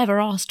never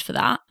asked for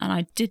that and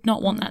I did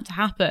not want that to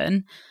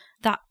happen.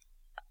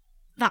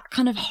 That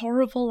kind of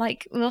horrible,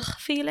 like, ugh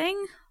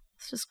feeling.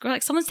 It's just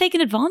like someone's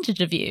taking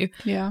advantage of you.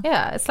 Yeah.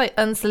 Yeah, it's like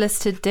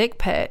unsolicited dick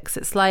pics.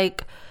 It's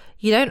like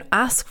you don't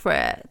ask for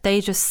it. They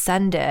just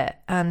send it.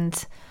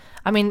 And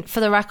I mean,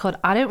 for the record,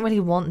 I don't really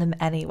want them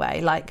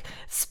anyway. Like,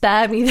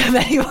 spare me them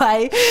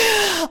anyway.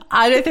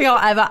 I don't think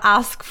I'll ever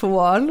ask for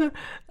one.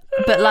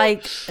 But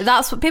like,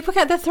 that's what people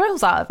get the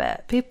thrills out of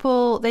it.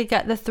 They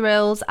get the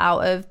thrills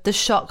out of the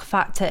shock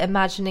factor,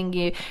 imagining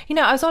you. You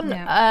know, I was on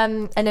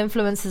an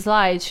influencer's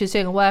live. She was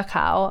doing a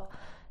workout.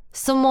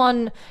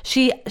 Someone,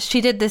 she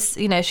did this,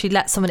 you know, she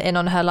let someone in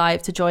on her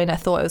live to join her,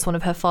 thought it was one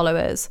of her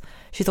followers.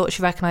 She thought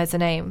she recognized the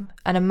name,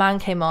 and a man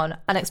came on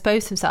and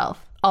exposed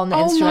himself on the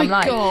Instagram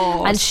live.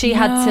 God. And she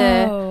had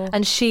to,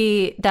 and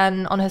she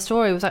then on her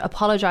story was like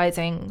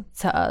apologizing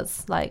to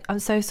us, like, I'm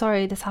so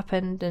sorry this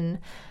happened, and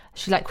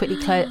she like quickly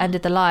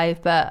ended the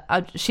live, but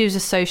she was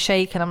just so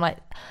shaken. I'm like,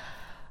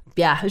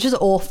 yeah, it was just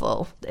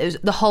awful.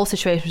 The whole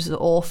situation was just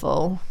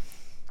awful.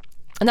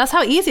 And that's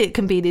how easy it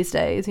can be these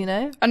days, you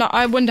know? And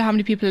I wonder how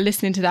many people are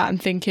listening to that and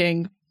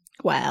thinking,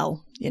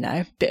 well, you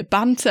know, bit of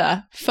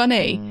banter,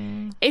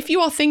 funny. If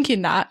you are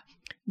thinking that,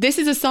 this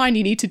is a sign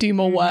you need to do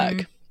more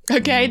work.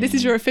 Okay, this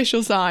is your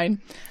official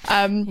sign.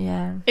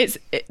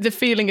 The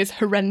feeling is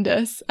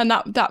horrendous. And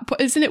that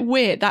isn't it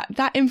weird that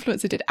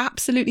influencer did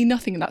absolutely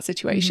nothing in that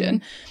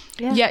situation.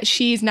 Yet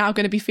she's now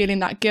going to be feeling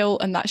that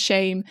guilt and that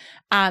shame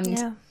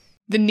and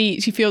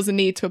she feels the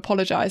need to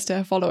apologize to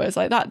her followers.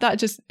 Like that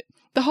just...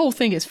 The whole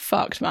thing is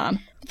fucked,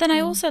 man. But then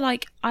I also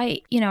I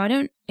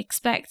don't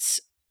expect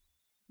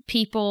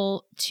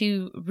people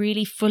to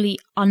really fully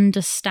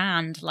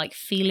understand, like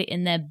feel it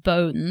in their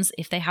bones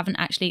if they haven't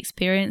actually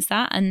experienced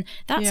that. And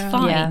that's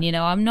fine. Yeah. You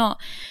know,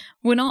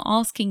 we're not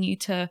asking you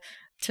to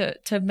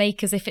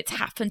make as if it's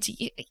happened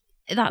to you.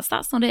 That's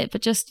not it.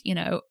 But just, you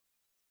know,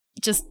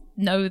 just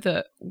know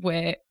that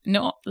we're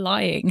not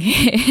lying.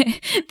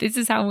 This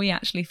is how we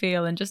actually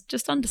feel, and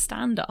just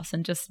understand us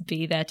and just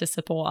be there to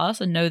support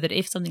us, and know that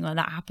if something like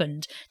that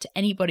happened to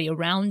anybody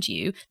around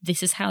you,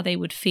 this is how they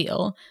would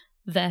feel.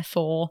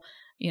 Therefore,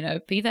 you know,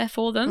 be there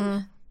for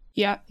them.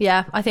 Yeah,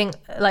 I think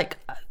like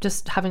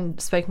just having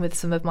spoken with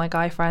some of my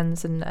guy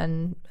friends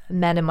and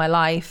men in my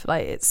life,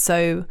 like it's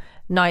so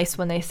nice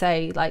when they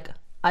say like,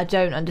 I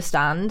don't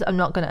understand, I'm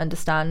not going to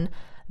understand,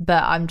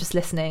 but I'm just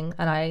listening,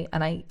 and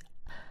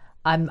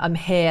I'm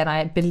here and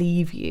I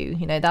believe you.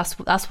 You know, that's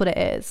what it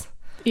is.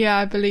 Yeah,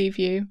 I believe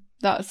you.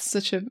 That's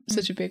such a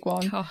big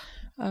one.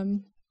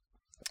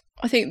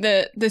 I think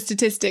that the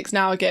statistics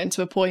now are getting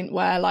to a point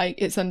where like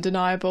it's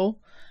undeniable.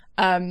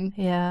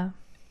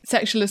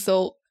 Sexual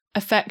assault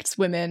affects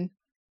women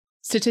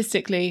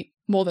statistically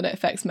more than it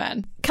affects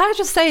men. Can I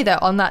just say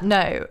that on that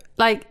note,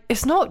 like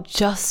it's not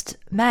just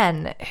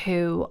men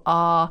who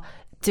are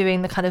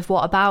doing the kind of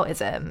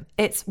whataboutism,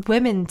 it's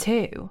women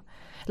too.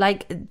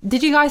 Like,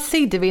 did you guys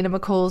see Davina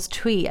McCall's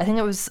tweet? I think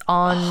it was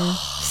on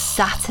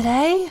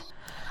Saturday.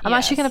 I'm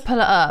actually going to pull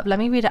it up. Let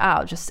me read it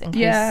out just in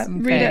case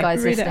you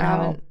guys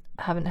listening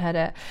haven't heard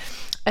it.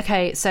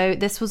 Okay, so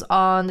this was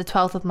on the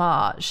 12th of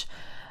March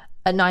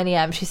at 9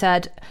 a.m. She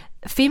said,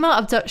 female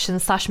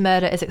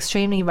abduction/murder is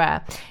extremely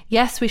rare.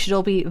 Yes, we should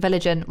all be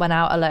vigilant when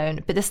out alone,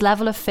 but this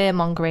level of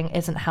fear-mongering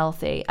isn't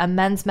healthy, and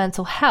men's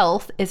mental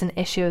health is an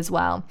issue as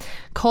well.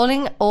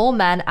 Calling all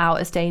men out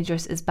as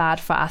dangerous is bad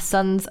for our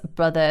sons,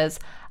 brothers,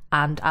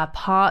 and our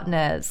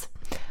partners.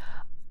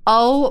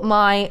 Oh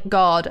my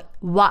God.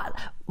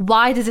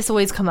 Why does this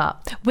always come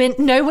up? When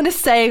no one is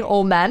saying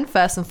all men,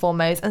 first and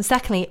foremost. And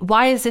secondly,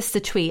 why is this the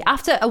tweet?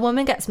 After a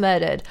woman gets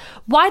murdered,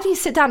 why do you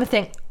sit down and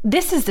think,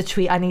 this is the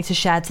tweet I need to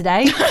share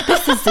today?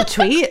 This is the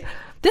tweet.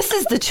 This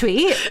is the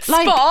tweet.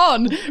 Spot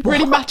on.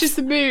 Really matches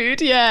the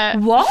mood. Yeah.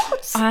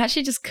 What? I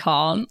actually just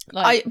can't.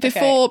 Like,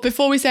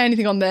 Before we say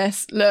anything on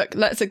this, look,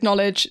 let's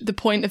acknowledge the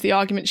point of the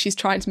argument she's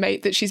trying to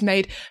make, that she's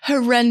made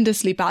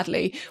horrendously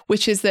badly,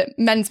 which is that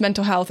men's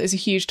mental health is a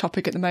huge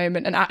topic at the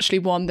moment, and actually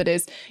one that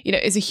is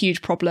a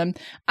huge problem.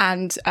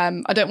 And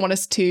I don't want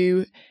us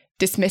to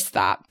dismiss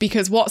that,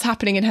 because what's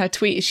happening in her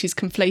tweet is she's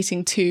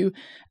conflating two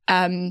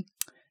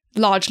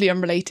largely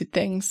unrelated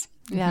things.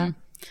 Yeah.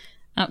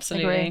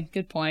 Absolutely. Agree.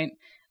 Good point.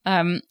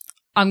 I'm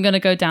going to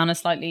go down a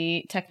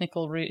slightly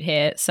technical route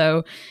here.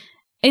 So,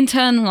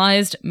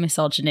 internalized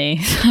misogyny.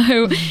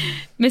 So,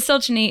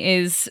 misogyny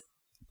is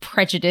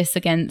prejudice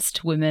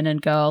against women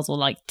and girls, or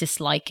like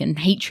dislike and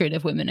hatred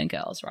of women and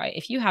girls, right?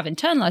 If you have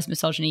internalized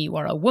misogyny, you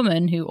are a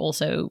woman who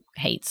also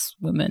hates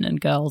women and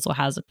girls or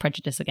has a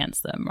prejudice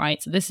against them,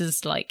 right? So this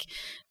is like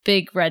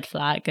big red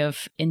flag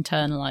of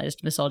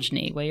internalized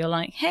misogyny, where you're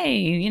like,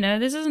 hey,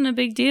 this isn't a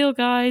big deal,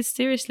 guys.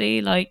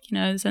 Seriously, like,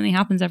 this only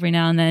happens every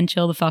now and then.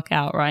 Chill the fuck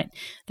out, right?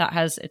 That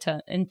has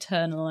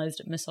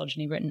internalized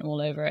misogyny written all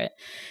over it.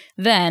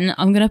 Then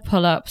I'm going to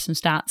pull up some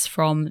stats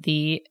from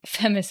the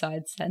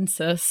femicide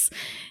census.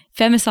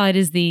 Femicide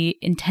is the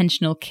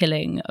intentional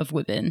killing of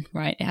women,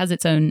 right? It has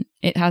its own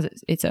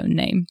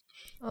name.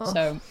 Oh.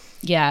 So,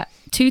 yeah,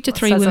 2 to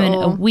 3 women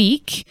a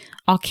week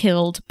are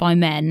killed by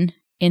men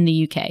in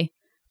the UK.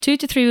 2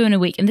 to 3 women a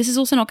week. And this is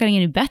also not getting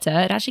any better.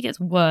 It actually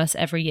gets worse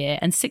every year.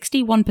 And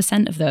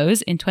 61% of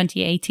those in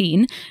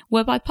 2018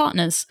 were by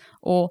partners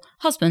or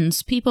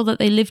husbands, people that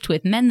they lived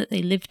with, men that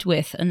they lived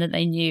with and that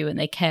they knew and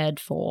they cared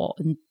for,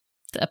 and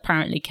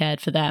apparently cared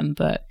for them,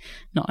 but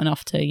not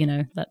enough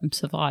to, let them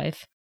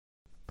survive.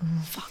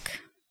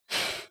 Fuck.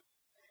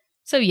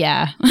 So,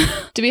 yeah.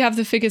 Do we have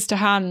the figures to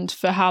hand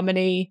for how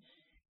many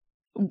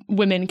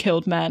women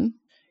killed men?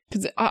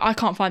 Because I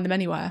can't find them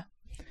anywhere.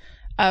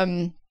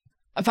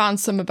 I found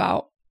some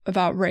about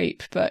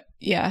rape, but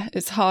yeah,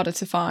 it's harder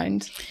to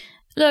find.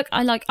 Look,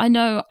 I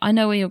know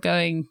where you're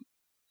going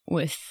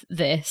with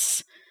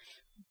this,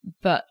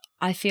 but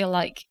I feel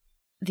like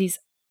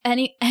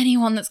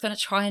anyone that's going to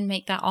try and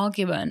make that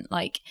argument,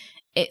 like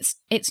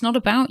it's not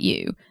about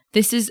you.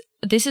 This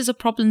is a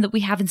problem that we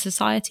have in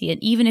society,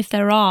 and even if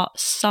there are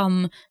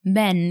some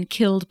men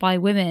killed by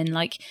women,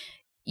 like,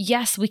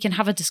 yes, we can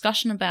have a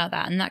discussion about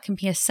that, and that can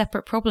be a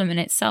separate problem in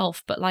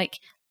itself. But like,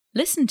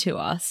 listen to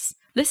us.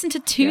 Listen to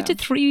 2 to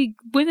 3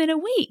 women a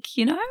week,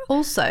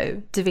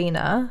 Also,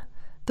 Davina,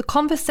 the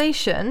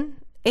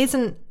conversation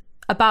isn't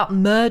about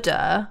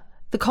murder.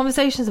 The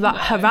conversation is about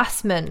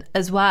harassment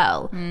as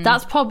well.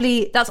 That's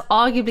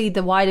arguably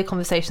the wider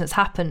conversation that's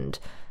happened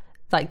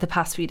like the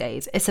past few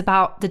days. It's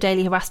about the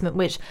daily harassment,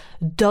 which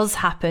does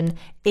happen,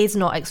 is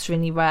not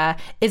extremely rare,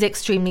 is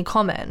extremely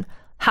common,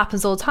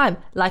 happens all the time.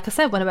 Like I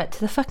said, when I went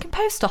to the fucking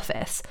post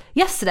office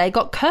yesterday,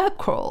 got curb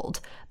crawled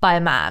by a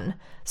man.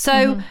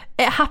 So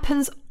it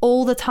happens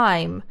all the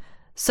time.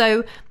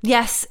 So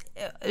yes,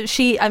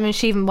 she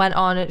even went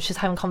on, she was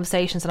having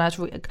conversations, and I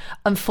was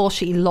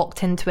unfortunately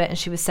locked into it, and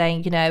she was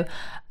saying,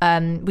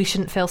 we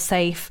shouldn't feel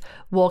safe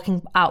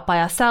walking out by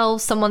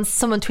ourselves. Someone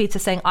tweeted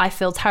saying, I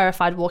feel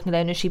terrified walking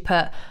alone, and she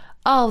put,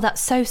 oh, that's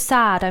so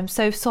sad, I'm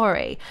so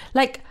sorry.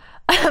 Like,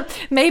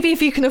 maybe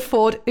if you can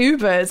afford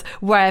Ubers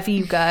wherever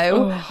you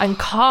go and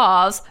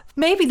cars,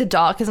 maybe the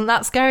dark isn't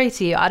that scary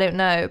to you. I don't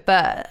know,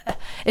 but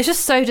it's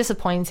just so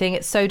disappointing.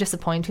 It's so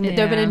disappointing.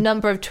 There have been a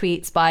number of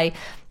tweets by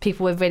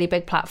people with really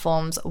big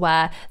platforms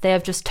where they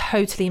have just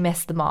totally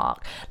missed the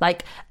mark.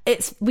 Like,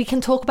 we can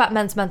talk about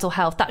men's mental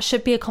health. That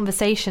should be a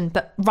conversation,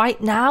 but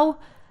right now,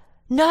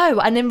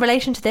 no. And in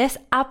relation to this,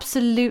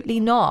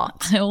 absolutely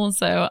not.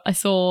 I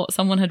saw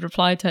someone had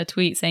replied to her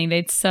tweet saying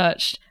they'd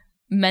searched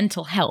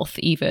mental health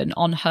even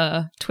on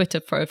her Twitter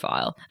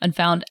profile and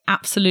found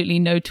absolutely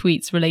no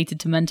tweets related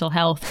to mental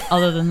health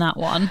other than that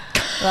one.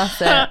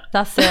 That's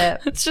it.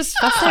 It's just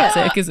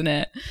classic, isn't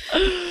it?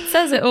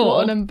 Says it all.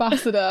 What an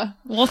ambassador.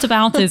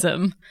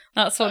 Whataboutism.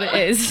 That's what it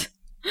is.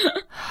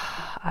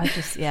 I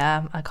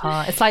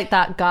can't. It's like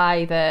that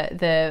guy,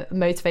 the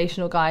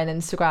motivational guy on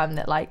Instagram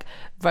that like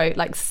wrote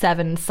like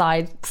seven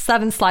slide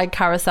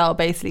carousel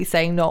basically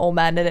saying not all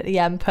men, and at the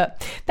end put,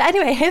 but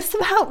anyway, here's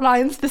some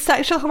helplines for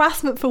sexual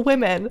harassment for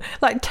women.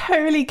 Like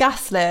totally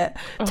gaslit.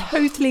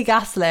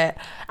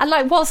 And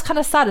like what's kind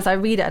of sad is I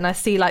read it and I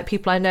see like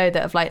people I know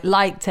that have like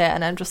liked it,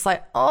 and I'm just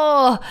like,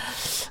 oh,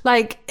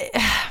 like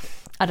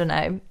I don't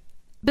know.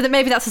 But then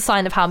maybe that's a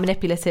sign of how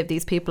manipulative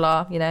these people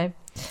are,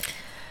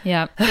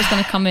 Yeah, I'm just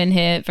going to come in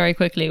here very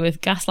quickly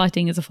with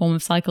gaslighting is a form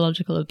of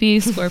psychological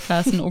abuse where a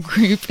person or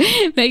group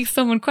makes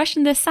someone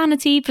question their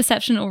sanity,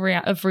 perception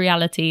of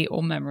reality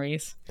or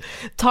memories.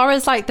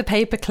 Tara's like the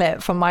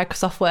paperclip from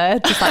Microsoft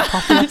Word, just like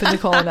popping up in the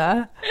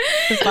corner.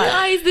 Just like,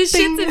 guys, this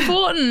shit's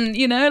important,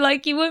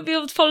 like you won't be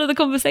able to follow the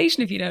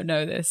conversation if you don't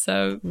know this.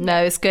 So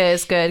no, it's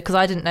good because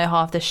I didn't know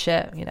half this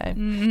shit,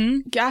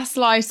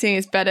 Gaslighting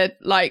is better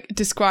like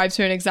described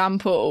through an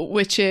example,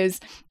 which is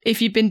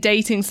if you've been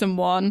dating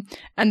someone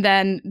and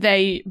then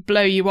they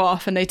blow you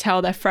off and they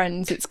tell their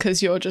friends it's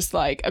because you're just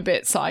like a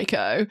bit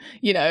psycho,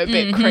 a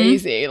bit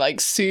crazy, like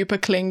super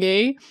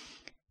clingy.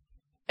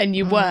 and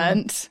you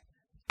weren't,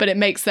 but it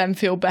makes them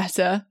feel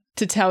better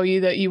to tell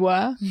you that you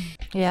were.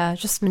 Yeah,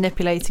 just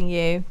manipulating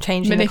you,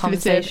 changing the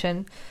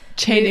conversation,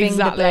 moving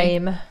the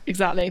blame.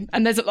 Exactly.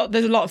 And there's a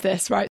lot of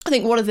this, right? I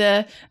think one of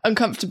the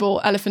uncomfortable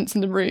elephants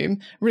in the room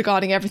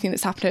regarding everything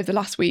that's happened over the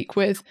last week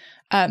with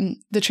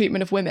the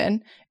treatment of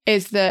women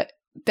is that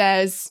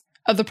there's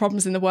other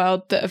problems in the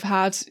world that have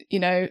had, you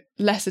know,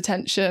 less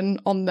attention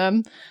on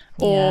them,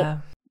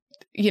 or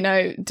you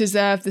know,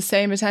 deserve the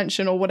same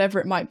attention or whatever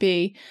it might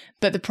be.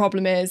 But the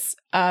problem is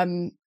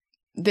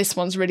this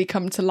one's really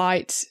come to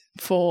light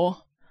for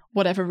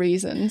whatever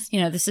reasons.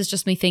 You know, this is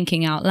just me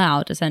thinking out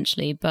loud,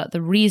 essentially. But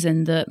the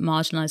reason that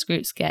marginalized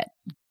groups get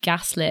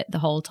gaslit the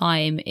whole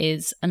time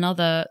is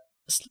another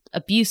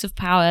abuse of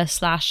power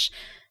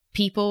 /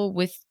 people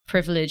with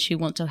privilege who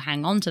want to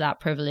hang on to that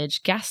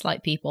privilege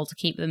gaslight people to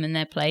keep them in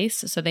their place.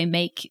 So they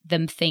make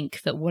them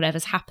think that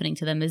whatever's happening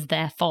to them is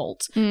their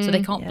fault. So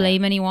they can't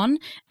blame anyone.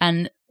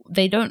 And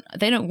they don't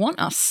want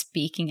us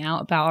speaking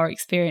out about our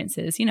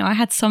experiences. You know, I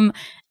had some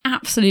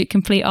absolute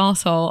complete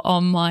arsehole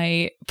on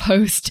my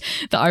post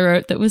that I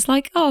wrote that was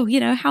like, oh, you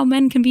know, how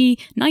men can be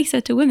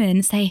nicer to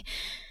women. Say,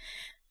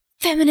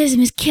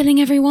 feminism is killing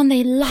everyone.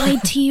 They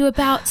lied to you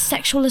about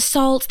sexual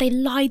assault. They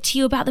lied to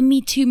you about the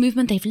Me Too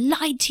movement. They've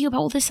lied to you about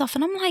all this stuff.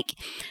 And I'm like,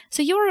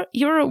 so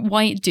you're a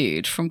white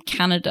dude from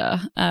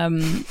Canada,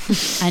 and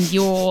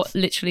you're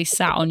literally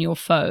sat on your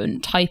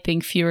phone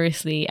typing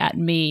furiously at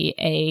me,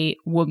 a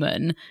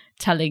woman,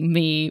 telling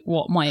me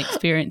what my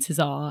experiences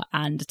are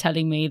and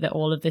telling me that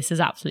all of this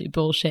is absolute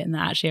bullshit and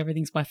that actually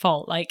everything's my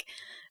fault. Like,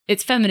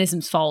 it's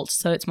feminism's fault,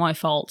 so it's my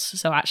fault.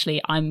 So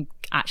actually, I'm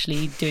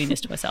actually doing this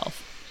to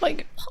myself.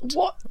 Like,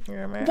 what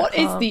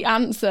is the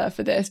answer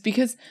for this?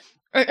 Because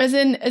as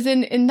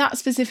in that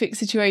specific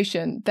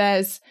situation,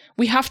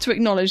 we have to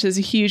acknowledge there's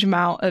a huge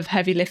amount of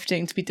heavy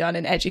lifting to be done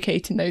in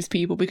educating those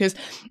people, because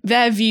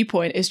their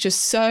viewpoint is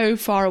just so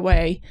far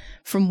away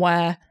from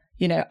where,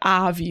 you know,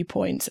 our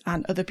viewpoint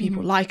and other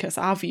people like us,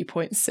 our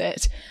viewpoints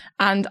sit.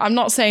 And I'm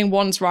not saying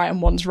one's right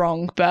and one's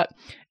wrong, but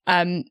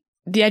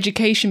the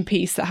education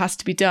piece that has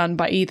to be done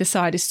by either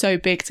side is so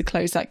big to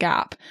close that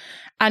gap.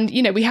 And,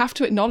 you know, we have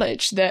to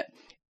acknowledge that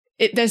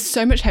there's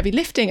so much heavy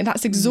lifting, and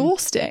that's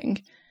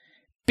exhausting.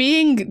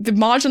 Being the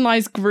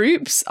marginalized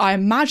groups, I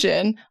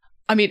imagine,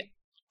 I mean,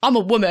 I'm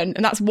a woman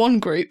and that's one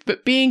group,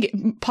 but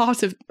being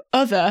part of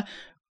other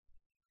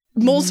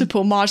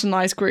multiple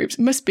marginalized groups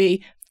must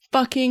be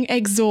fucking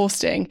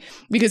exhausting,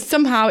 because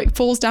somehow it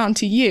falls down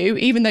to you,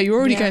 even though you're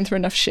already going through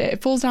enough shit,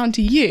 it falls down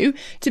to you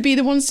to be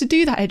the ones to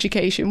do that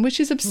education, which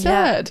is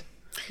absurd.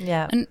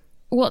 Yeah. And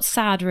what's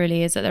sad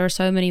really is that there are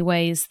so many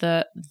ways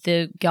that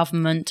the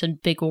government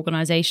and big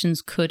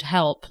organizations could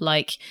help.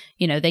 Like,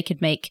 you know, they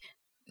could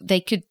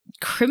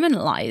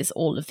criminalize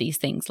all of these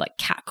things like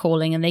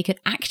catcalling, and they could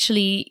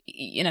actually,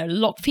 you know,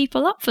 lock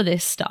people up for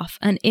this stuff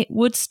and it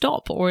would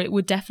stop, or it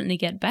would definitely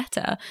get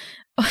better.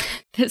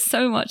 There's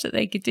so much that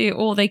they could do,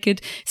 or they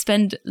could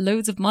spend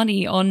loads of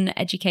money on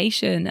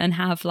education and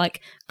have like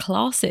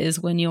classes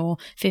when you're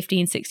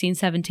 15, 16,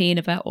 17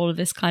 about all of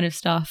this kind of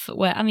stuff,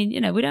 where, I mean,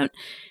 you know, we don't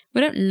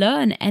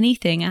learn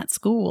anything at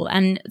school.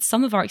 And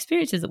some of our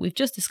experiences that we've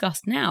just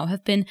discussed now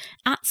have been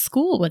at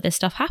school where this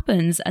stuff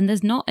happens, and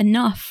there's not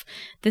enough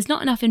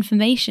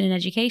information in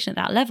education at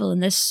that level.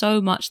 And there's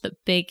so much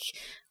that big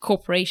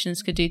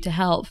corporations could do to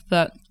help,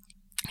 but,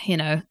 you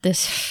know,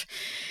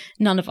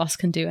 none of us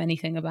can do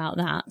anything about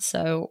that.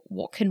 So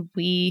what can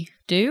we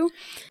do?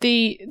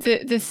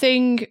 The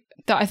thing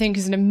that I think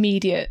is an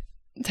immediate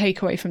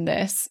takeaway from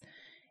this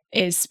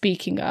is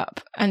speaking up.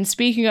 And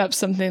speaking up is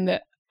something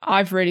that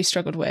I've really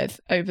struggled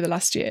with over the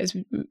last years.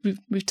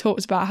 We've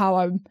talked about how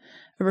I'm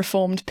a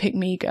reformed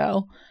pick-me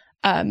girl,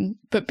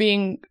 but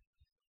being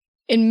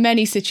in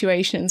many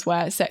situations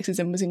where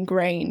sexism was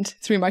ingrained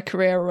through my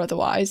career or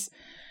otherwise,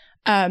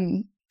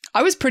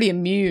 I was pretty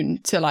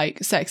immune to like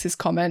sexist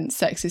comments,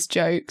 sexist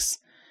jokes.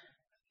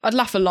 I'd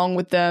laugh along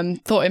with them,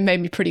 thought it made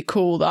me pretty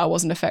cool that I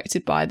wasn't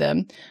affected by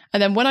them.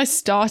 And then when I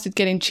started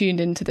getting tuned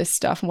into this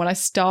stuff, and when I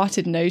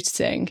started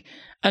noticing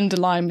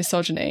underlying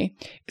misogyny,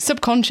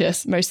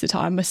 subconscious most of the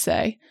time, I must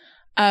say,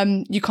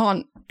 you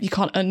can't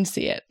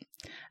unsee it.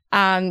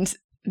 And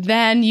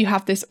then you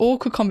have this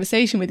awkward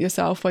conversation with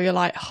yourself where you're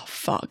like, oh,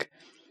 fuck,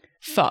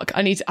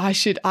 I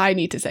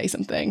need to say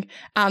something.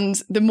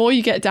 And the more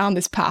you get down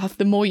this path,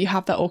 the more you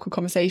have that awkward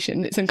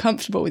conversation. It's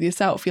uncomfortable with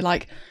yourself. You're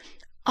like,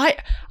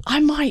 I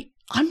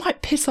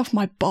might piss off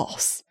my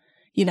boss,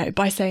 you know,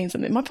 by saying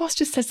something. My boss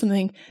just said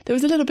something that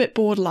was a little bit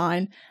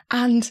borderline,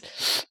 and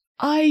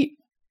I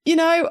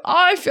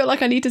feel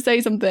like I need to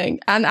say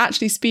something. And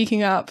actually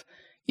speaking up,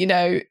 you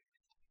know,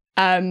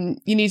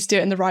 you need to do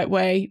it in the right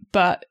way,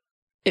 but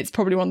it's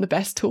probably one of the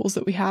best tools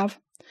that we have,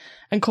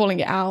 and calling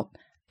it out.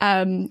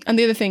 And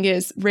the other thing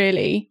is,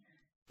 really,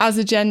 as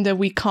a gender,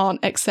 we can't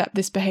accept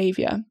this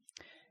behavior.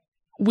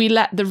 We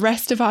let the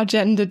rest of our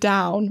gender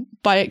down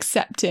by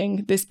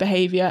accepting this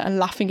behavior and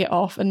laughing it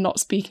off and not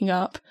speaking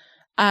up.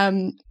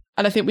 And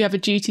I think we have a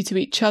duty to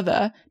each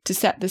other to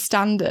set the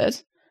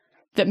standard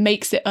that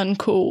makes it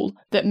uncool,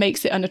 that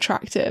makes it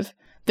unattractive,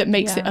 that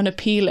makes it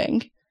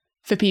unappealing,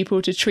 for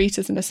people to treat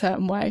us in a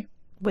certain way.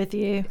 With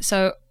you.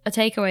 So a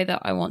takeaway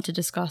that I want to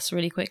discuss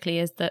really quickly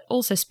is that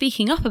also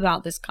speaking up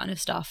about this kind of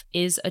stuff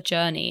is a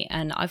journey.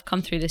 And I've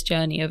come through this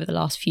journey over the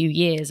last few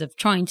years of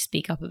trying to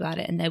speak up about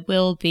it. And there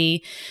will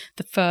be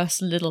the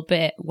first little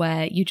bit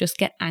where you just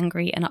get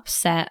angry and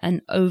upset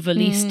and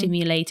overly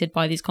stimulated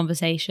by these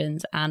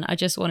conversations. And I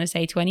just want to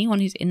say to anyone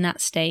who's in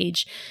that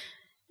stage,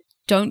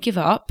 don't give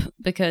up,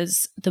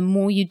 because the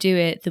more you do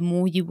it, the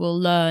more you will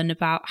learn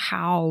about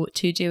how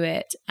to do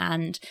it,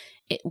 and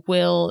it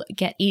will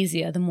get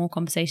easier the more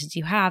conversations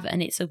you have.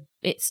 And it's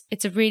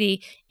a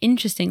really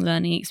interesting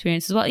learning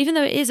experience as well, even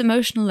though it is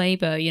emotional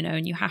labor, you know,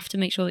 and you have to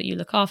make sure that you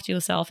look after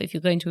yourself if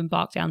you're going to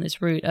embark down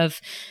this route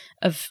of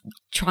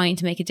trying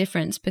to make a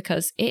difference,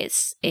 because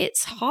it's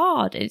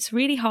hard. It's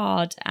really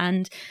hard,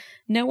 and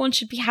no one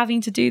should be having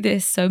to do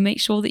this. So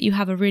make sure that you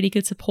have a really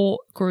good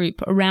support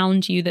group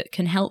around you that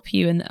can help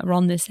you and are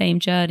on the same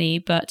journey,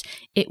 but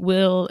it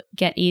will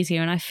get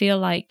easier. And I feel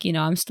like, you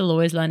know, I'm still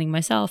always learning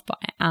myself, but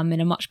I am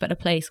in a much better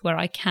place where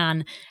I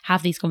can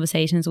have these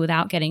conversations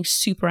without getting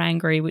super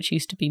angry, which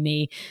used to be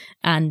me.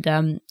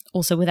 And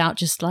also without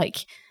just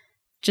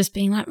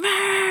being like,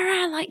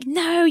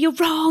 no, you're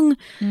wrong,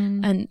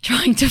 and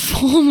trying to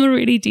form a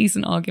really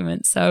decent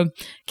argument. So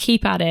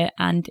keep at it,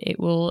 and it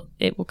will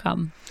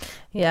come.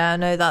 Yeah,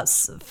 no,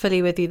 that's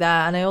fully with you there.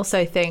 And I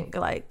also think,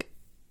 like,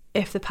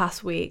 if the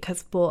past week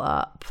has brought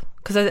up,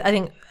 because I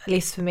think, at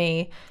least for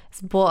me,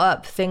 it's brought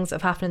up things that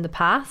have happened in the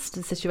past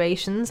and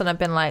situations, and I've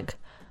been like,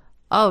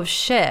 oh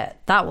shit,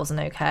 that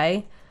wasn't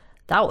okay.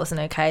 That wasn't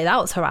okay. That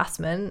was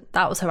harassment.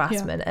 That was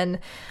harassment. Yeah. And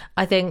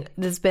I think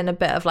there's been a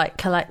bit of like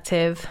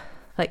collective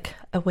like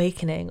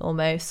awakening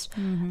almost,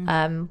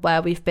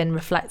 where we've been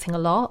reflecting a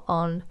lot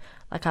on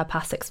like our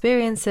past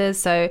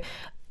experiences. So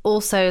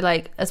also,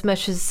 like, as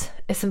much as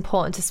it's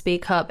important to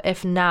speak up,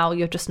 if now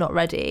you're just not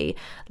ready,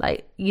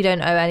 like, you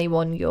don't owe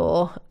anyone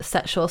your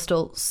sexual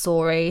assault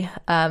story.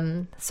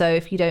 So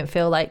if you don't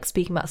feel like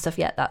speaking about stuff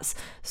yet, that's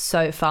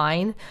so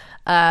fine.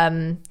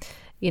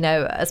 You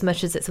know, as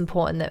much as it's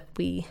important that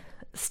we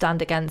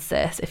stand against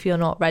this, if you're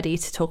not ready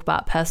to talk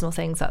about personal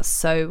things, that's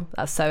so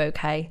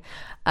okay.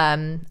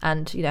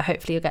 And, you know,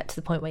 hopefully you'll get to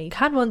the point where you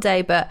can one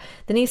day, but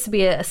there needs to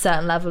be a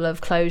certain level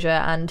of closure.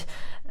 And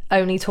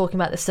only talking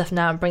about this stuff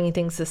now and bringing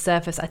things to the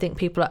surface, I think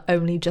people are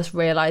only just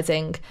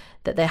realizing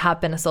that they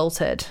have been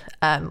assaulted,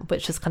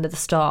 which is kind of the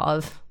start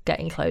of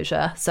getting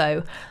closure.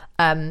 So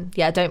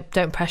yeah,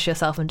 don't pressure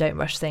yourself and don't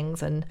rush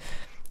things, and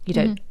you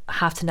don't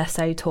have to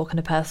necessarily talk on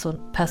a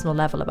personal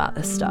level about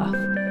this stuff.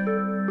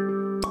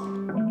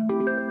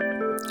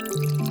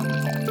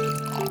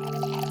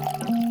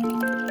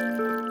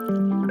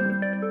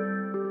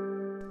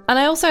 And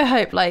I also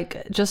hope,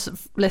 like, just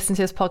listen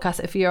to this podcast,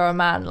 if you're a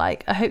man,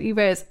 like, I hope you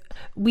realize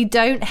we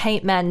don't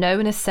hate men. No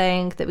one is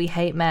saying that we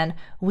hate men.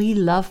 We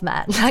love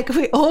men. Like,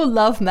 we all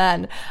love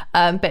men.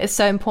 But it's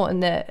so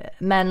important that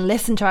men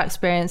listen to our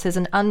experiences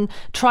and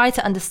try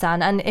to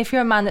understand. And if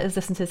you're a man that has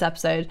listened to this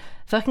episode,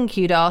 fucking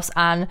kudos.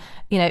 And,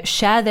 you know,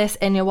 share this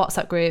in your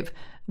WhatsApp group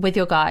with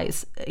your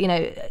guys. You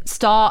know,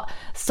 start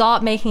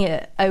making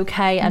it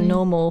okay and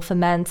normal for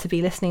men to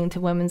be listening to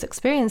women's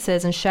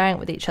experiences and sharing it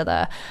with each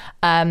other.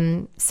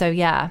 So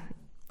yeah,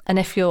 and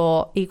if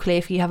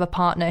you have a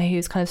partner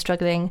who's kind of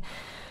struggling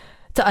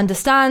to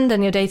understand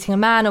and you're dating a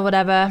man or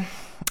whatever,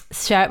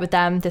 share it with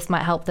them. This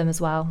might help them as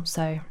well.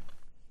 So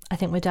I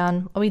think we're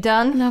done. Are we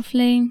done?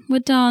 Lovely, we're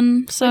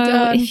done.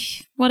 So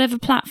if whatever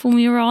platform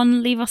you're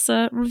on, leave us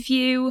a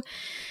review,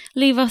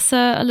 leave us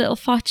a little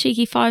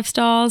cheeky 5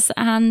 stars,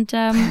 and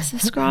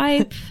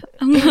subscribe.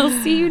 And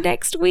we'll see you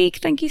next week.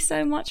 Thank you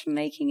so much for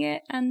making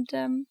it, and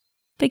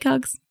big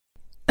hugs.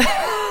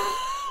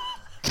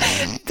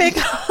 Big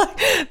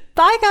hug.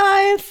 Bye,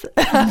 guys.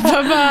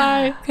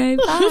 Bye-bye. Okay,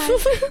 bye.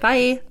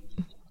 Bye.